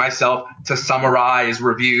forcing myself to summarize,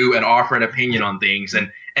 review, and offer an opinion on things.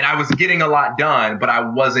 And I was getting a lot done, but I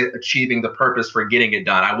wasn't achieving the purpose for getting it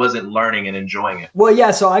done. I wasn't learning and enjoying it. Well, yeah.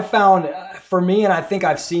 So I found for me, and I think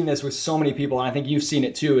I've seen this with so many people, and I think you've seen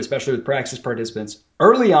it too, especially with praxis participants.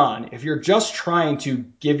 Early on, if you're just trying to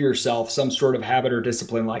give yourself some sort of habit or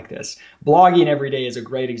discipline like this, blogging every day is a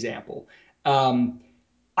great example. Um,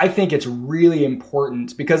 I think it's really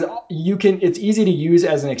important because it's easy to use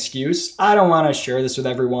as an excuse. I don't want to share this with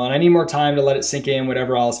everyone. I need more time to let it sink in,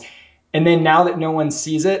 whatever else. And then now that no one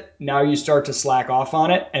sees it, now you start to slack off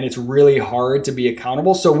on it and it's really hard to be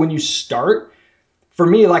accountable. So when you start, for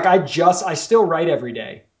me, like I still write every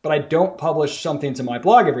day, but I don't publish something to my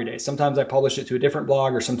blog every day. Sometimes I publish it to a different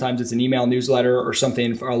blog, or sometimes it's an email newsletter or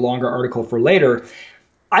something for a longer article for later.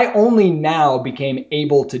 I only now became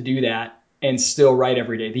able to do that and still write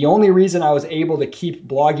every day. The only reason I was able to keep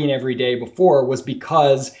blogging every day before was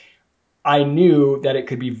because I knew that it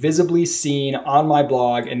could be visibly seen on my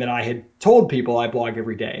blog and that I had told people I blog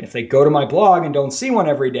every day. And if they go to my blog and don't see one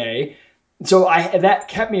every day, so that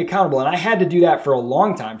kept me accountable. And I had to do that for a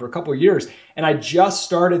long time, for a couple of years. And I just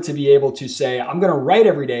started to be able to say, I'm going to write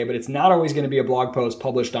every day, but it's not always going to be a blog post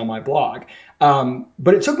published on my blog.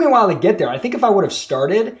 But it took me a while to get there. I think if I would have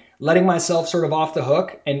started letting myself sort of off the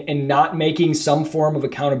hook and not making some form of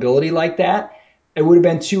accountability like that, it would have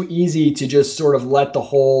been too easy to just sort of let the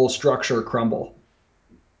whole structure crumble.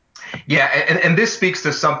 Yeah, and this speaks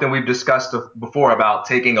to something we've discussed before about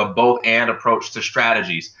taking a both and approach to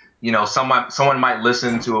strategies. Someone might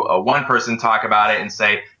listen to a one person talk about it and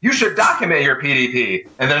say, you should document your PDP.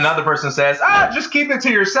 And then another person says, just keep it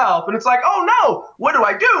to yourself. And it's like, oh no, what do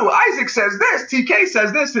I do? Isaac says this, TK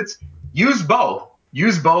says this. It's use both.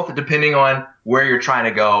 Use both depending on where you're trying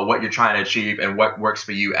to go, what you're trying to achieve, and what works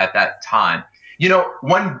for you at that time.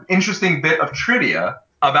 One interesting bit of trivia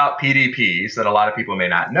about PDPs that a lot of people may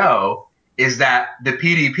not know is that the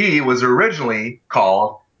PDP was originally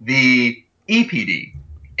called the EPD,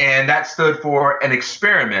 and that stood for an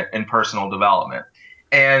experiment in personal development.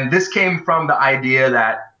 And this came from the idea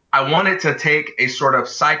that I wanted to take a sort of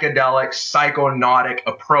psychedelic, psychonautic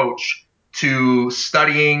approach to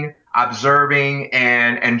studying, observing,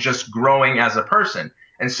 and just growing as a person.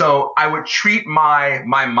 And so I would treat my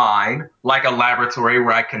mind like a laboratory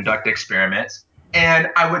where I conduct experiments. And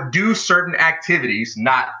I would do certain activities,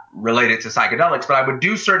 not related to psychedelics, but I would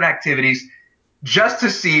do certain activities just to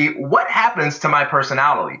see what happens to my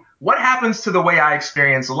personality. What happens to the way I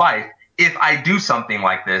experience life if I do something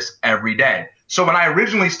like this every day? So when I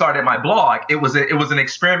originally started my blog, it was an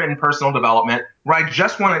experiment in personal development where I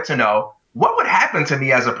just wanted to know what would happen to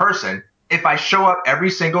me as a person if I show up every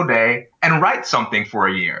single day and write something for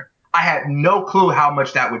a year. I had no clue how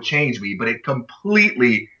much that would change me, but it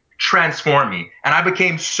completely transformed me. And I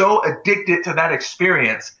became so addicted to that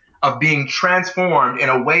experience of being transformed in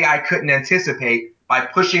a way I couldn't anticipate by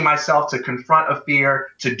pushing myself to confront a fear,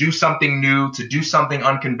 to do something new, to do something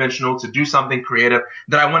unconventional, to do something creative,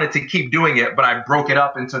 that I wanted to keep doing it, but I broke it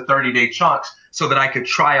up into 30-day chunks so that I could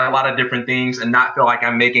try a lot of different things and not feel like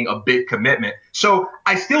I'm making a big commitment. So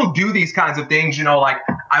I still do these kinds of things, like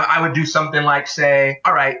I would do something like say,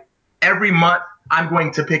 all right, every month I'm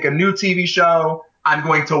going to pick a new TV show. I'm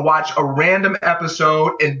going to watch a random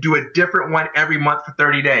episode and do a different one every month for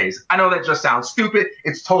 30 days. I know that just sounds stupid.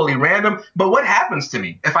 It's totally random. But what happens to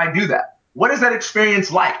me if I do that? What is that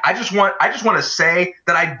experience like? I just want to say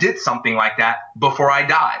that I did something like that before I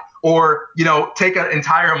die. Or, take an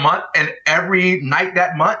entire month and every night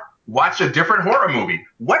that month, watch a different horror movie.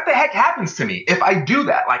 What the heck happens to me if I do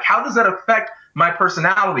that? Like, how does that affect my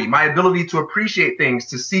personality, my ability to appreciate things,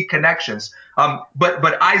 to see connections?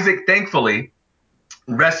 But Isaac, thankfully,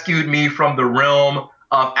 rescued me from the realm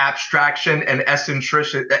of abstraction and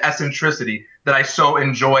eccentricity that I so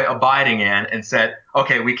enjoy abiding in, and said,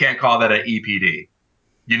 okay, we can't call that an EPD.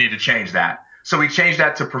 You need to change that. So we changed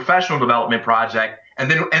that to professional development project. And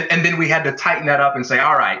then we had to tighten that up and say,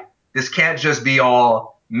 all right, this can't just be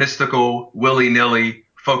all mystical, willy-nilly,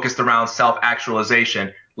 focused around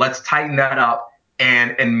self-actualization. Let's tighten that up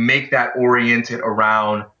and make that oriented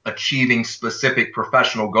around achieving specific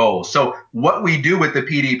professional goals. So what we do with the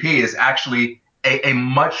PDP is actually a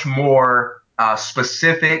much more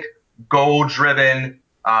specific, goal-driven,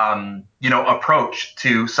 approach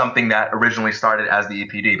to something that originally started as the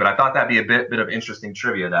EPD. But I thought that'd be a bit of interesting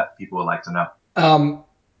trivia that people would like to know.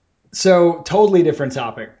 So totally different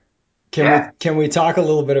topic. Yeah. Can we talk a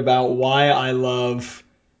little bit about why I love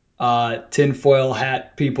tinfoil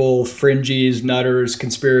hat people, fringies, nutters,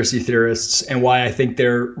 conspiracy theorists, and why I think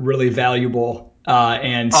they're really valuable.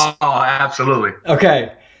 And Oh, absolutely.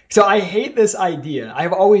 okay, so I hate this idea.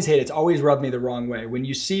 I've always hated it. It's always rubbed me the wrong way. When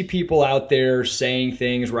you see people out there saying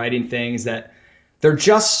things, writing things that they're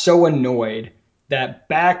just so annoyed that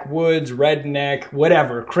backwoods, redneck,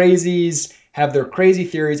 whatever, crazies have their crazy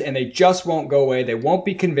theories and they just won't go away. They won't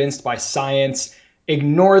be convinced by science.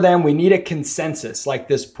 Ignore them. We need a consensus, like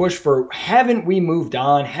this push for, haven't we moved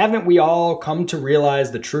on? Haven't we all come to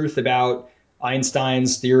realize the truth about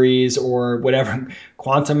Einstein's theories or whatever,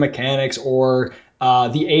 quantum mechanics or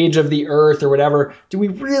the age of the earth or whatever? Do we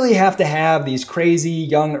really have to have these crazy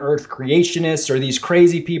young earth creationists or these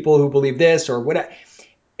crazy people who believe this or whatever?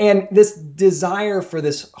 And this desire for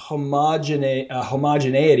this homogeneity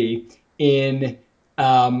in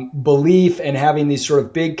belief and having these sort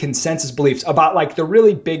of big consensus beliefs about like the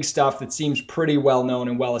really big stuff that seems pretty well known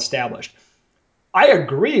and well established. I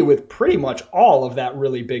agree with pretty much all of that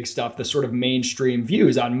really big stuff, the sort of mainstream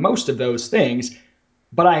views on most of those things.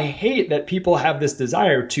 But I hate that people have this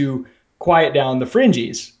desire to quiet down the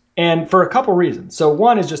fringies. And for a couple reasons. So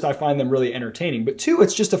one is just I find them really entertaining. But two,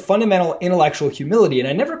 it's just a fundamental intellectual humility. And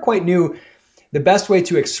I never quite knew the best way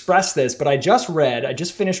to express this, but I just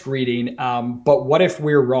finished reading But What If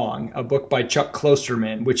We're Wrong, a book by Chuck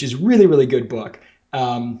Klosterman, which is really, really good book.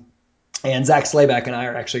 And Zach Slayback and I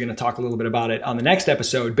are actually going to talk a little bit about it on the next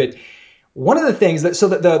episode. But one of the things that, so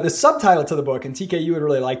the subtitle to the book, and TK, you would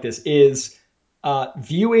really like this, is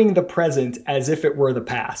viewing the present as if it were the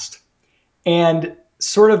past. And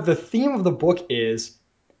sort of the theme of the book is,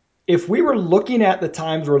 if we were looking at the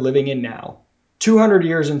times we're living in now, 200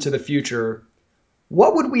 years into the future,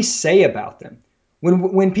 what would we say about them?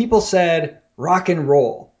 When people said rock and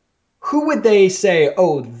roll, who would they say,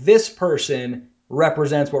 oh, this person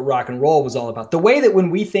represents what rock and roll was all about? The way that when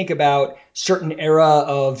we think about certain era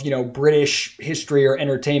of, British history or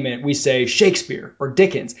entertainment, we say Shakespeare or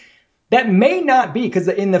Dickens. That may not be, because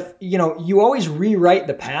you always rewrite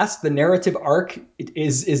the past. The narrative arc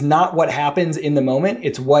is not what happens in the moment.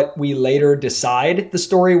 It's what we later decide the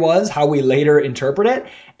story was, how we later interpret it.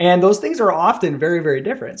 And those things are often very, very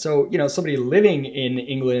different. So, somebody living in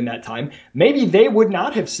England in that time, maybe they would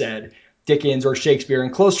not have said Dickens or Shakespeare.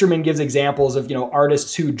 And Klosterman gives examples of,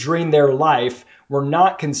 artists who during their life were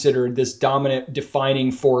not considered this dominant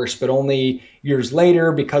defining force, but only years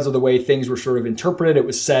later, because of the way things were sort of interpreted, it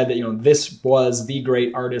was said that, this was the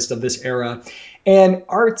great artist of this era. And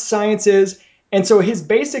art sciences. And so his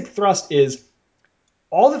basic thrust is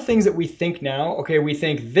all the things that we think now, okay, we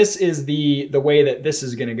think this is the way that this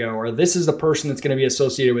is going to go, or this is the person that's going to be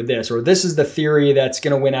associated with this, or this is the theory that's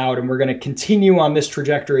going to win out and we're going to continue on this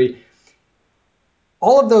trajectory.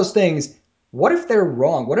 All of those things, what if they're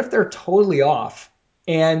wrong? What if they're totally off?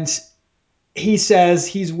 And he says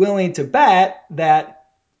he's willing to bet that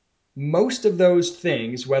most of those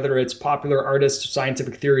things, whether it's popular artists,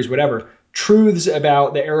 scientific theories, whatever, truths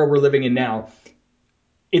about the era we're living in now,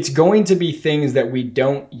 it's going to be things that we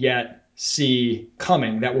don't yet see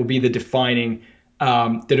coming that will be the defining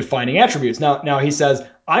the defining attributes. Now he says,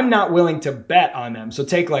 I'm not willing to bet on them. So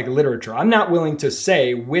take like literature. I'm not willing to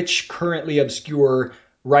say which currently obscure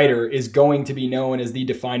writer is going to be known as the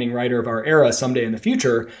defining writer of our era someday in the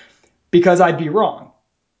future, because I'd be wrong.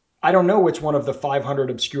 I don't know which one of the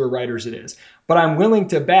 500 obscure writers it is, but I'm willing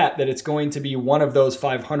to bet that it's going to be one of those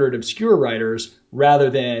 500 obscure writers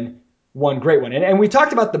rather than one great one. And we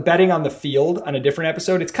talked about the betting on the field on a different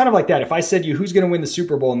episode. It's kind of like that. If I said to you, who's going to win the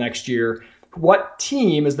Super Bowl next year? What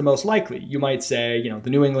team is the most likely? You might say, the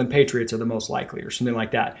New England Patriots are the most likely or something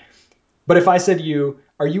like that. But if I said to you,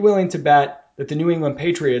 are you willing to bet that the New England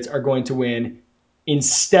Patriots are going to win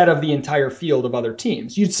instead of the entire field of other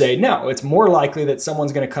teams? You'd say, no, it's more likely that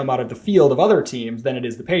someone's going to come out of the field of other teams than it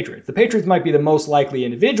is the Patriots. The Patriots might be the most likely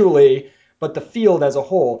individually, but the field as a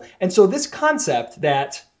whole. And so this concept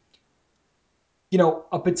that,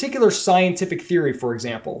 a particular scientific theory, for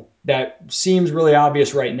example, that seems really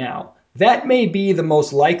obvious right now, that may be the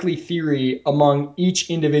most likely theory among each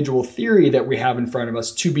individual theory that we have in front of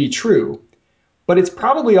us to be true. But it's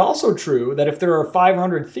probably also true that if there are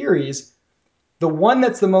 500 theories, the one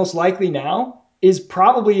that's the most likely now is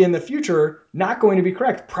probably in the future not going to be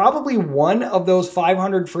correct. Probably one of those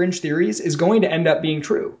 500 fringe theories is going to end up being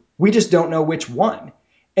true. We just don't know which one.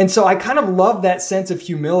 And so I kind of love that sense of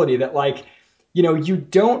humility that you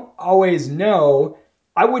don't always know.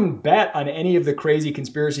 I wouldn't bet on any of the crazy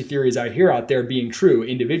conspiracy theories I hear out there being true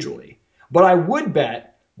individually, but I would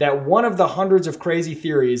bet that one of the hundreds of crazy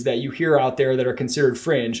theories that you hear out there that are considered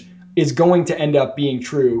fringe is going to end up being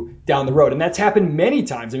true down the road. And that's happened many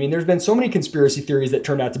times. I mean, there's been so many conspiracy theories that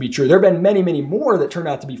turned out to be true. There have been many, many more that turned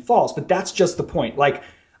out to be false, but that's just the point.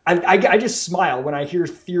 I just smile when I hear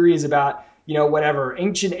theories about, whatever,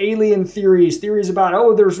 ancient alien theories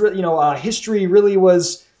about, there's, history really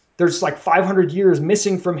was, there's like 500 years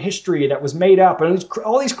missing from history that was made up. And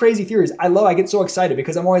all these crazy theories. I get so excited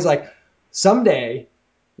because I'm always like, someday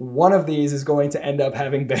one of these is going to end up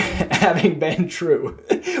having been true.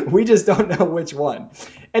 We just don't know which one.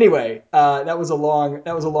 Anyway, that was a long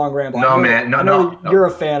ramble. No, man. No, I know no. you're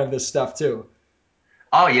a fan of this stuff too.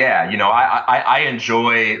 Oh yeah, I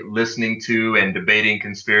enjoy listening to and debating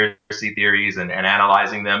conspiracy theories and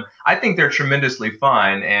analyzing them. I think they're tremendously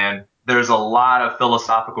fun, and there's a lot of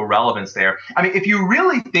philosophical relevance there. I mean, if you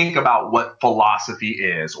really think about what philosophy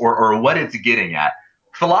is or what it's getting at,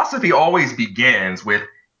 philosophy always begins with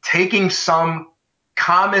taking some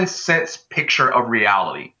common sense picture of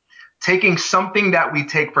reality, taking something that we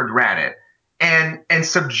take for granted and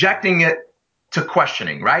subjecting it to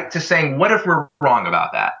questioning, right? To saying, what if we're wrong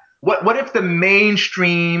about that? What if the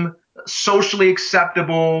mainstream, socially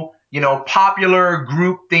acceptable, popular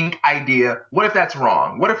groupthink idea, what if that's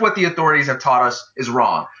wrong? What if what the authorities have taught us is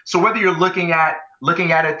wrong? So whether you're looking at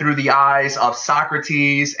it through the eyes of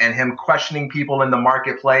Socrates and him questioning people in the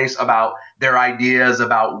marketplace about their ideas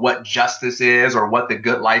about what justice is or what the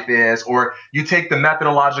good life is, or you take the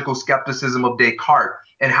methodological skepticism of Descartes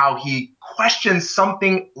and how he questions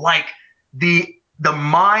something like the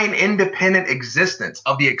mind independent existence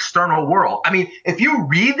of the external world. I mean, if you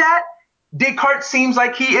read that, Descartes seems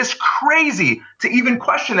like he is crazy to even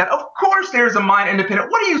question that. Of course, there's a mind independent.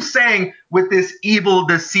 What are you saying with this evil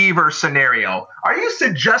deceiver scenario? Are you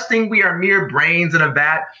suggesting we are mere brains in a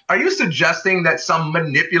vat? Are you suggesting that some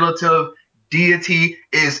manipulative deity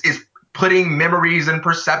is putting memories and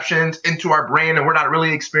perceptions into our brain and we're not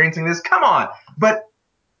really experiencing this? Come on. But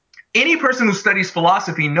any person who studies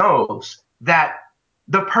philosophy knows that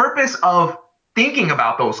the purpose of thinking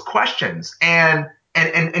about those questions and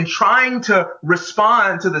trying to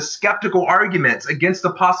respond to the skeptical arguments against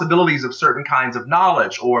the possibilities of certain kinds of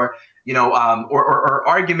knowledge or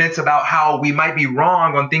arguments about how we might be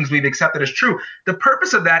wrong on things we've accepted as true. The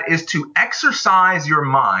purpose of that is to exercise your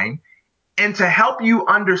mind and to help you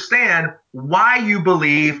understand why you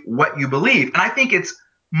believe what you believe. And I think it's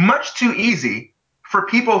much too easy for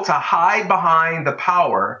people to hide behind the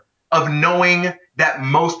power of knowing that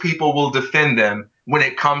most people will defend them when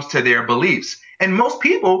it comes to their beliefs. And most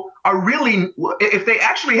people are really, if they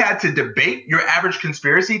actually had to debate your average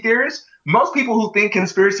conspiracy theorist, most people who think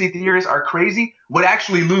conspiracy theorists are crazy would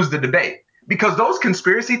actually lose the debate because those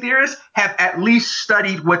conspiracy theorists have at least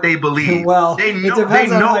studied what they believe. Well, They it know, they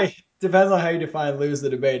know. depends on how you define lose the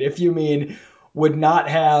debate. If you mean would not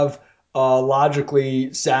have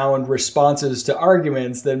logically sound responses to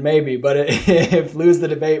arguments, then maybe. But if lose the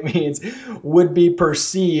debate means would be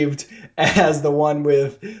perceived as the one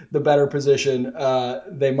with the better position,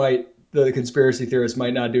 the conspiracy theorists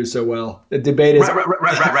might not do so well. The debate is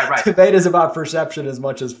Right. debate is about perception as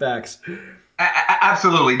much as facts.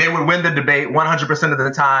 Absolutely. They would win the debate 100% of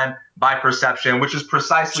the time by perception, which is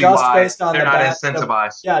precisely Just why based on they're the not bad,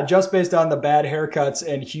 incentivized. yeah, just based on the bad haircuts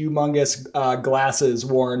and humongous glasses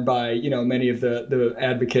worn by many of the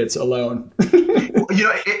advocates alone.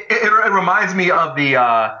 It reminds me of the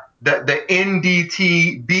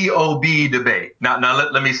NDT BOB debate. Now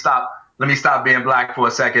let me stop being black for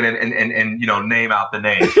a second and name out the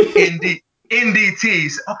names.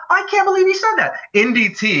 NDTs. I can't believe he said that.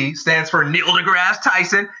 NDT stands for Neil deGrasse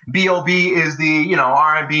Tyson. BOB is the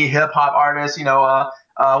R&B hip hop artist.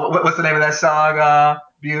 What's the name of that song?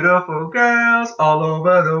 Beautiful girls all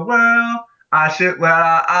over the world.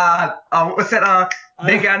 What's that?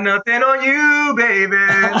 They got nothing on you, baby.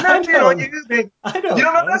 I Nothing on don't, you, baby. I You don't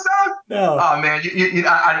don't know that know. song? No. Oh man,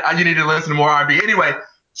 you need to listen to more R&B. Anyway,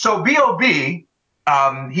 so B.O.B.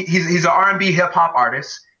 He's an R&B hip hop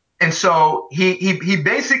artist, and so he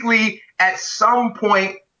basically at some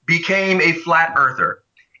point became a flat earther,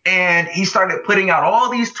 and he started putting out all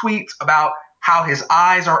these tweets about how his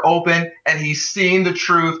eyes are open and he's seeing the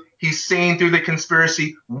truth. He's seeing through the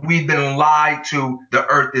conspiracy. We've been lied to. The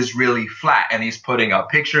earth is really flat. And he's putting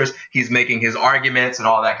up pictures. He's making his arguments and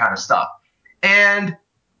all that kind of stuff. And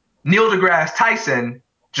Neil deGrasse Tyson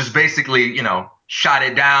just basically, shot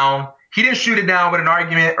it down. He didn't shoot it down with an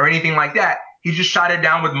argument or anything like that. He just shot it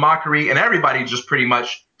down with mockery, and everybody just pretty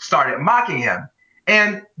much started mocking him.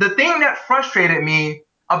 And the thing that frustrated me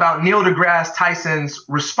about Neil deGrasse Tyson's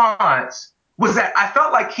response was that I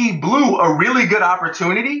felt like he blew a really good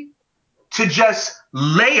opportunity to just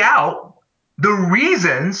lay out the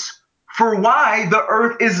reasons for why the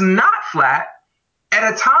earth is not flat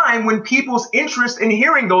at a time when people's interest in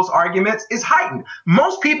hearing those arguments is heightened.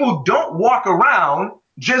 Most people don't walk around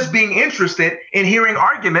just being interested in hearing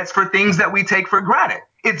arguments for things that we take for granted.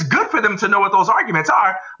 It's good for them to know what those arguments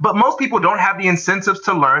are, but most people don't have the incentives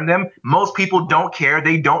to learn them. Most people don't care.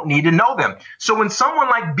 They don't need to know them. So when someone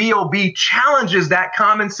like B.O.B. challenges that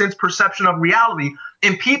common sense perception of reality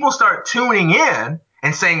and people start tuning in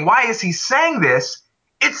and saying, why is he saying this?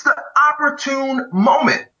 It's the opportune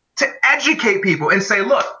moment to educate people and say,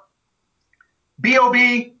 look,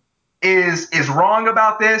 B.O.B. is wrong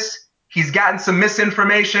about this. He's gotten some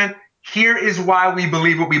misinformation. Here is why we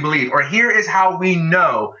believe what we believe, or here is how we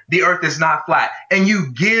know the earth is not flat. And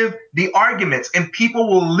you give the arguments and people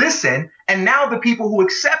will listen. And now the people who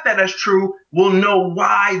accept that as true will know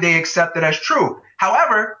why they accept it as true.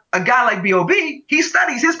 However, a guy like B.O.B., he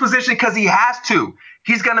studies his position because he has to.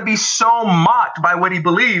 He's going to be so mocked by what he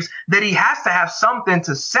believes that he has to have something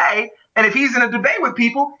to say. And if he's in a debate with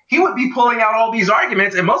people, he would be pulling out all these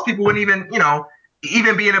arguments, and most people wouldn't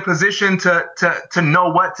even be in a position to know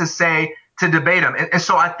what to say to debate him. And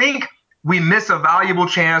so I think we miss a valuable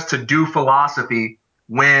chance to do philosophy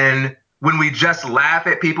when we just laugh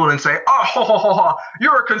at people and say, oh,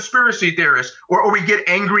 you're a conspiracy theorist. Or we get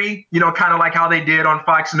angry, kind of like how they did on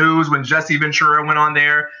Fox News when Jesse Ventura went on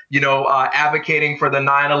there, advocating for the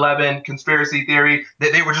 9/11 conspiracy theory.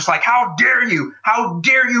 That they were just like, how dare you? How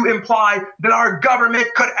dare you imply that our government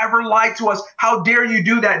could ever lie to us? How dare you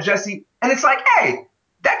do that, Jesse? And it's like, hey,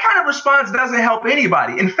 that kind of response doesn't help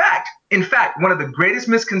anybody. In fact, one of the greatest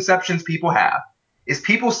misconceptions people have is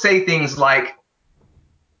people say things like,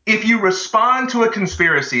 if you respond to a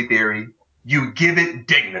conspiracy theory, you give it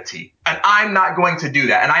dignity. And I'm not going to do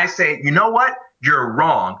that. And I say, you know what? You're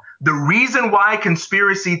wrong. The reason why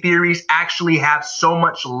conspiracy theories actually have so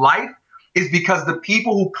much life is because the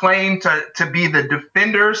people who claim to be the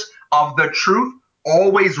defenders of the truth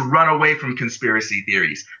always run away from conspiracy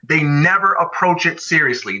theories. They never approach it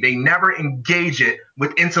seriously. They never engage it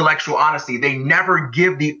with intellectual honesty. They never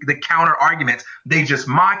give the counter arguments. They just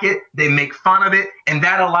mock it. They make fun of it. And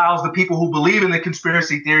that allows the people who believe in the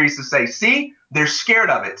conspiracy theories to say, see, they're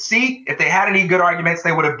scared of it. See, if they had any good arguments,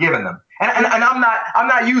 they would have given them. And I'm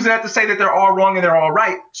not using that to say that they're all wrong and they're all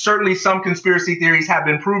right. Certainly some conspiracy theories have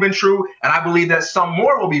been proven true, and I believe that some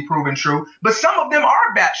more will be proven true, but some of them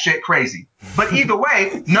are batshit crazy. But either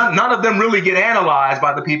way, none of them really get analyzed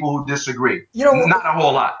by the people who disagree. Not a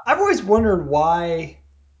whole lot. I've always wondered why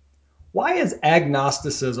is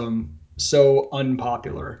agnosticism so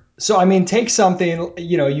unpopular? So, I mean, take something,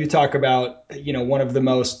 you talk about, one of the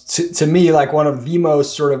most, to me, like one of the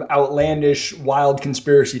most sort of outlandish, wild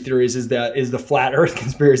conspiracy theories is the flat earth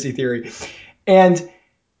conspiracy theory. And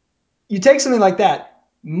you take something like that,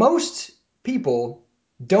 most people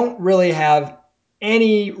don't really have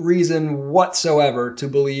any reason whatsoever to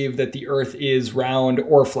believe that the earth is round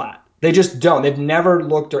or flat. They just don't. They've never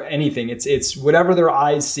looked or anything. It's whatever their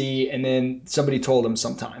eyes see, and then somebody told them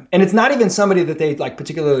sometime. And it's not even somebody that they like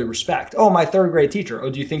particularly respect. Oh, my third grade teacher. Oh,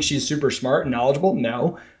 do you think she's super smart and knowledgeable?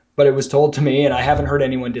 No. but it was told to me and I haven't heard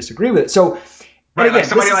anyone disagree with it. So, and Right, like again, this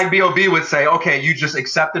somebody is, like Bob would say, okay, you just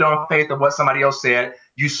accepted on faith of what somebody else said.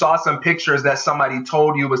 You saw some pictures that somebody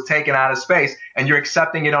told you was taken out of space, and you're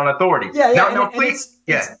accepting it on authority. yeah, yeah. Now, And please,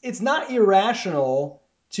 yeah, it's not irrational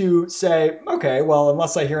to say, okay, well,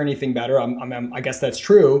 unless I hear anything better, I guess that's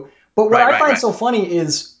true. But what right, I right, find right. so funny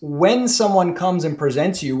is when someone comes and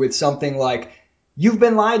presents you with something like, you've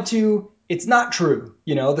been lied to, it's not true.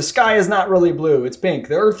 The sky is not really blue, it's pink.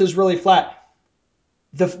 The earth is really flat.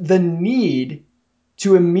 The need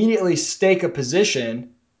to immediately stake a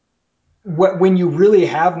position when you really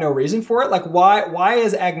have no reason for it. Like, why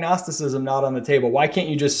is agnosticism not on the table? Why can't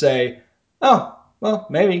you just say, oh, well,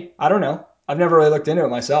 maybe, I don't know, I've never really looked into it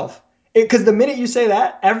myself? Because the minute you say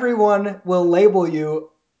that, everyone will label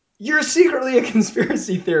you're secretly a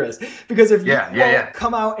conspiracy theorist. Because if you Yeah, yeah, won't yeah.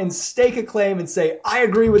 come out and stake a claim and say, I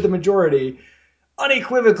agree with the majority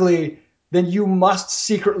unequivocally, then you must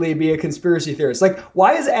secretly be a conspiracy theorist. Like,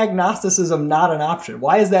 why is agnosticism not an option?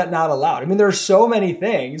 Why is that not allowed? I mean, there's so many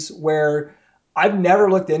things where I've never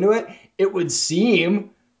looked into it. It would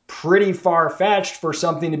seem pretty far fetched for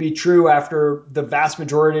something to be true after the vast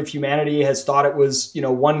majority of humanity has thought it was,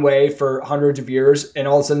 one way for hundreds of years and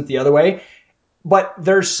all of a sudden the other way. But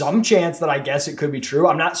there's some chance that I guess it could be true.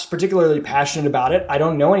 I'm not particularly passionate about it. I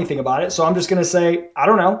don't know anything about it. So I'm just going to say, I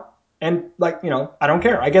don't know. And I don't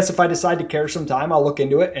care. I guess if I decide to care sometime, I'll look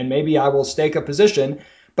into it and maybe I will stake a position,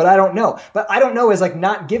 but I don't know. But I don't know is like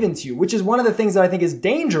not given to you, which is one of the things that I think is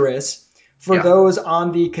dangerous for Yeah. those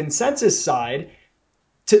on the consensus side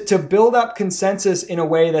to build up consensus in a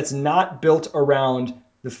way that's not built around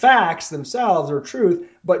the facts themselves or truth,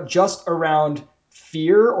 but just around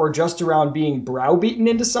fear or just around being browbeaten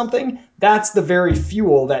into something. That's the very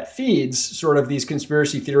fuel that feeds sort of these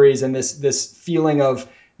conspiracy theories and this feeling of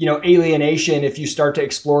alienation if you start to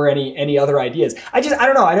explore any other ideas. I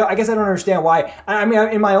don't know. I guess I don't understand why. I mean,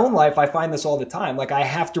 in my own life, I find this all the time. Like, I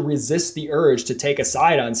have to resist the urge to take a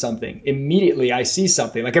side on something. Immediately I see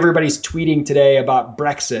something. Like, everybody's tweeting today about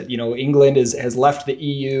Brexit. England has left the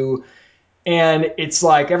EU, and it's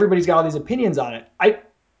like everybody's got all these opinions on it.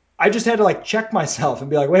 I just had to like check myself and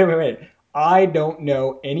be like, wait. I don't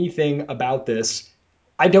know anything about this.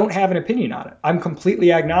 I don't have an opinion on it. I'm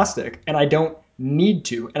completely agnostic and I don't need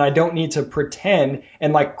to. And I don't need to pretend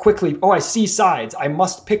and like quickly, oh, I see sides, I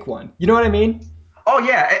must pick one. You know what I mean? Oh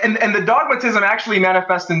yeah, and the dogmatism actually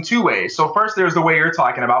manifests in two ways. So first, there's the way you're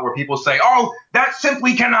talking about, where people say, "Oh, that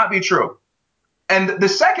simply cannot be true." And the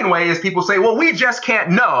second way is people say, well, we just can't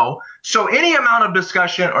know. So any amount of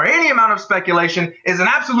discussion or any amount of speculation is an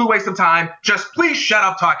absolute waste of time. Just please shut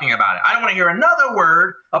up talking about it. I don't want to hear another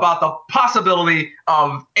word about the possibility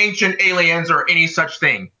of ancient aliens or any such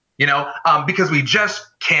thing, because we just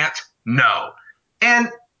can't know. And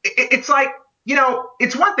it's like,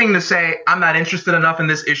 it's one thing to say, I'm not interested enough in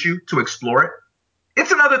this issue to explore it.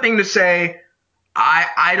 It's another thing to say,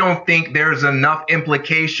 I don't think there's enough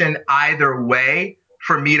implication either way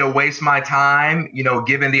for me to waste my time,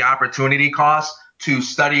 given the opportunity cost to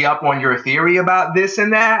study up on your theory about this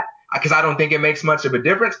and that, because I don't think it makes much of a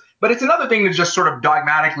difference. But it's another thing to just sort of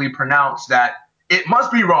dogmatically pronounce that it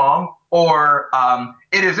must be wrong or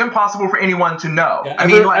it is impossible for anyone to know. Yeah, I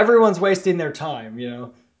mean, like, everyone's wasting their time.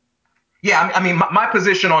 yeah, I mean, my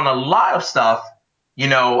position on a lot of stuff, you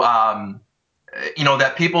know, um,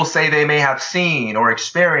 that people say they may have seen or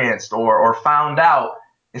experienced or found out.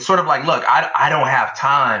 It's sort of like, look, I don't have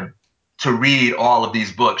time to read all of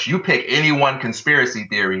these books. You pick any one conspiracy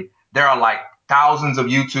theory. There are like thousands of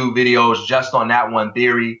YouTube videos just on that one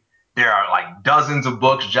theory. There are like dozens of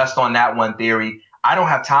books just on that one theory. I don't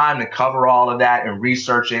have time to cover all of that and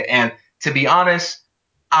research it. And to be honest,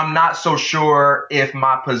 I'm not so sure if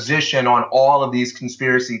my position on all of these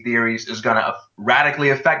conspiracy theories is going to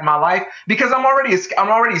radically affect my life because I'm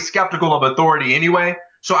already skeptical of authority anyway.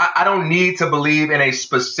 So I don't need to believe in a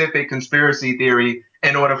specific conspiracy theory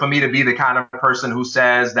in order for me to be the kind of person who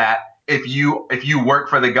says that if you work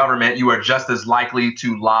for the government, you are just as likely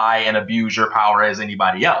to lie and abuse your power as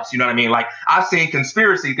anybody else. You know what I mean? Like, I've seen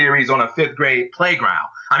conspiracy theories on a fifth grade playground.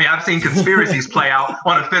 I mean, I've seen conspiracies play out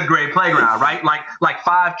on a fifth grade playground, right? Like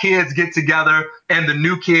five kids get together and the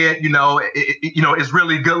new kid, is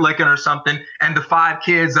really good looking or something. And the five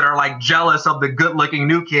kids that are like jealous of the good looking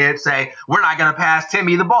new kid say, we're not going to pass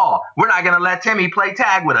Timmy the ball. We're not going to let Timmy play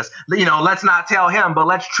tag with us. Let's not tell him, but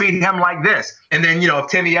let's treat him like this. And then, if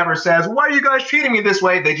Timmy ever says, why are you guys treating me this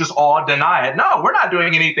way? They just all deny it. No, we're not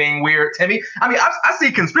doing anything weird, Timmy. I mean, I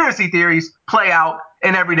see conspiracy theories play out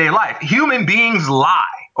in everyday life. Human beings lie.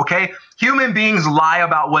 Okay. Human beings lie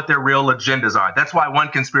about what their real agendas are. That's why one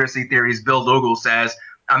conspiracy theorist, Bill Lugel, says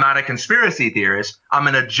I'm not a conspiracy theorist. I'm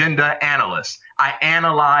an agenda analyst. I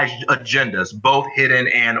analyze agendas, both hidden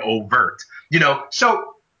and overt.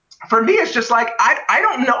 So for me, it's just like I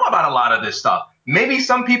don't know about a lot of this stuff. Maybe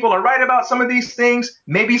some people are right about some of these things.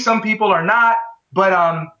 Maybe some people are not. But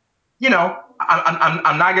I'm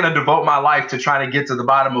not going to devote my life to trying to get to the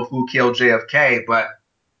bottom of who killed JFK. But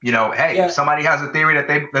hey, if Yeah. somebody has a theory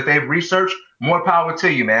that they've researched, more power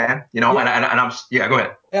to you, man. Yeah. And I'm yeah. Go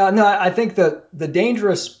ahead. No, I think the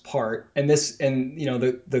dangerous part, and this, and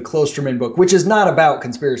the Klosterman book, which is not about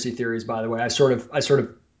conspiracy theories, by the way. I sort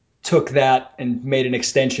of took that and made an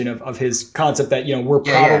extension of his concept that Yeah,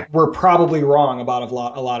 yeah. we're probably wrong about a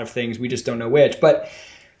lot of things. We just don't know which. But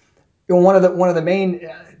one of the main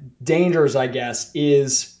dangers, I guess,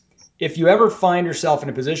 is if you ever find yourself in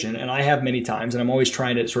a position, and I have many times, and I'm always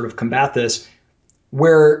trying to sort of combat this,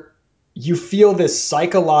 where you feel this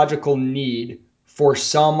psychological need for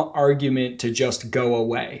some argument to just go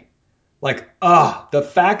away. Like, the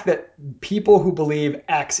fact that people who believe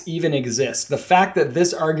X even exist, the fact that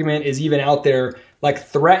this argument is even out there, like,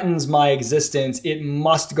 threatens my existence. It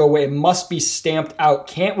must go away. It must be stamped out.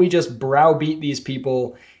 Can't we just browbeat these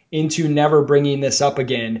people into never bringing this up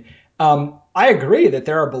again? I agree that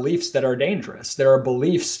there are beliefs that are dangerous. There are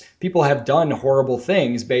beliefs, people have done horrible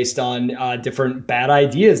things based on different bad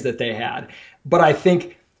ideas that they had. But I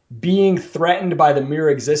think being threatened by the mere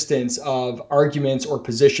existence of arguments or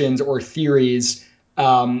positions or theories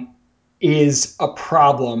is a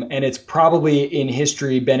problem. And it's probably in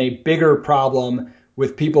history been a bigger problem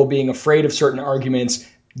with people being afraid of certain arguments,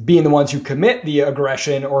 being the ones who commit the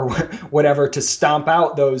aggression or whatever to stomp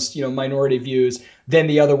out those minority views, than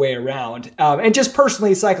the other way around. And just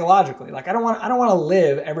personally, psychologically, like I don't want to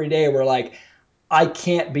live every day where, like, I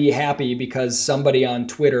can't be happy because somebody on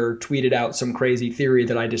Twitter tweeted out some crazy theory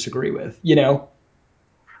that I disagree with.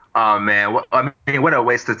 Oh man, I mean, what a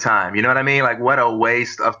waste of time. You know what I mean? Like, what a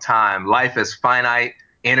waste of time. Life is finite.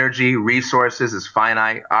 Energy, resources is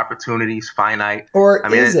finite. Opportunities finite. Or I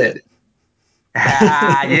mean, is it?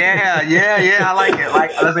 yeah, yeah, yeah. I like it.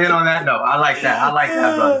 Like, let's end on that note. I like that. I like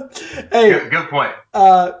that, brother. Hey, Good point.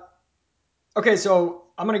 uh, okay, so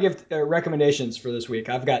I'm going to give recommendations for this week.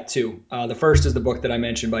 I've got two. The first is the book that I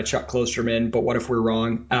mentioned by Chuck Klosterman, But What If We're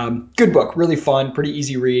Wrong? Good book, really fun, pretty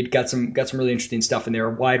easy read. Got some really interesting stuff in there,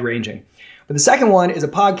 wide ranging. But the second one is a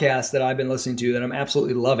podcast that I've been listening to that I'm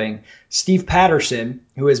absolutely loving. Steve Patterson,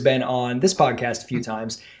 who has been on this podcast a few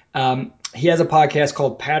times, he has a podcast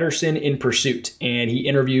called Patterson in Pursuit, and he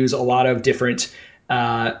interviews a lot of different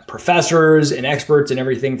professors and experts and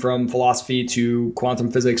everything from philosophy to quantum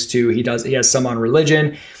physics to he has some on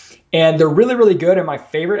religion, and they're really, really good. And my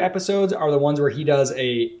favorite episodes are the ones where he does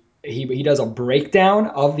a breakdown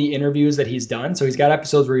of the interviews that he's done. So he's got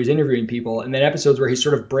episodes where he's interviewing people, and then episodes where he's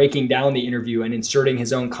sort of breaking down the interview and inserting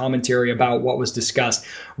his own commentary about what was discussed.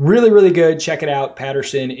 Really, really good. Check it out.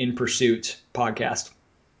 Patterson in Pursuit podcast.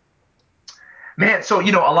 Man, so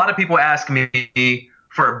a lot of people ask me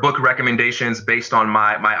for book recommendations based on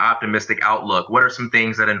my optimistic outlook. What are some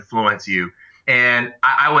things that influence you? And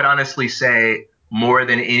I would honestly say, more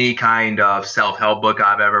than any kind of self-help book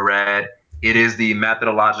I've ever read, it is the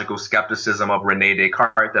methodological skepticism of Rene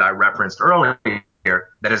Descartes that I referenced earlier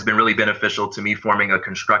that has been really beneficial to me forming a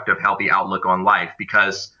constructive, healthy outlook on life.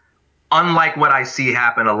 Because unlike what I see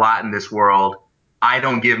happen a lot in this world, I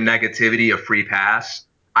don't give negativity a free pass.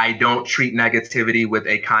 I don't treat negativity with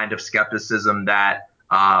a kind of skepticism that,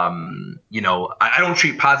 I don't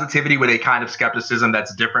treat positivity with a kind of skepticism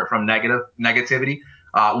that's different from negativity.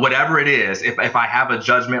 Whatever it is, if I have a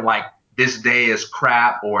judgment like this day is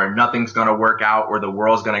crap or nothing's going to work out or the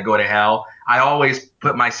world's going to go to hell, I always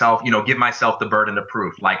put myself, give myself the burden of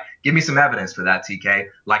proof. Like, give me some evidence for that, TK.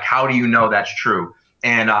 Like, how do you know that's true?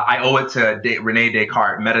 And I owe it to Rene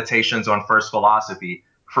Descartes, Meditations on First Philosophy,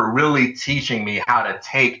 for really teaching me how to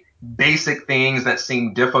take basic things that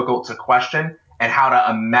seem difficult to question and how to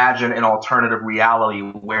imagine an alternative reality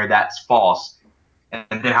where that's false.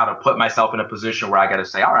 And then how to put myself in a position where I got to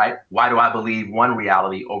say, all right, why do I believe one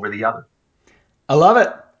reality over the other? I love it.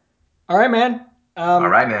 All right, man. All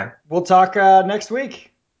right, man. We'll talk next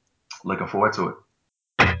week. Looking forward to it.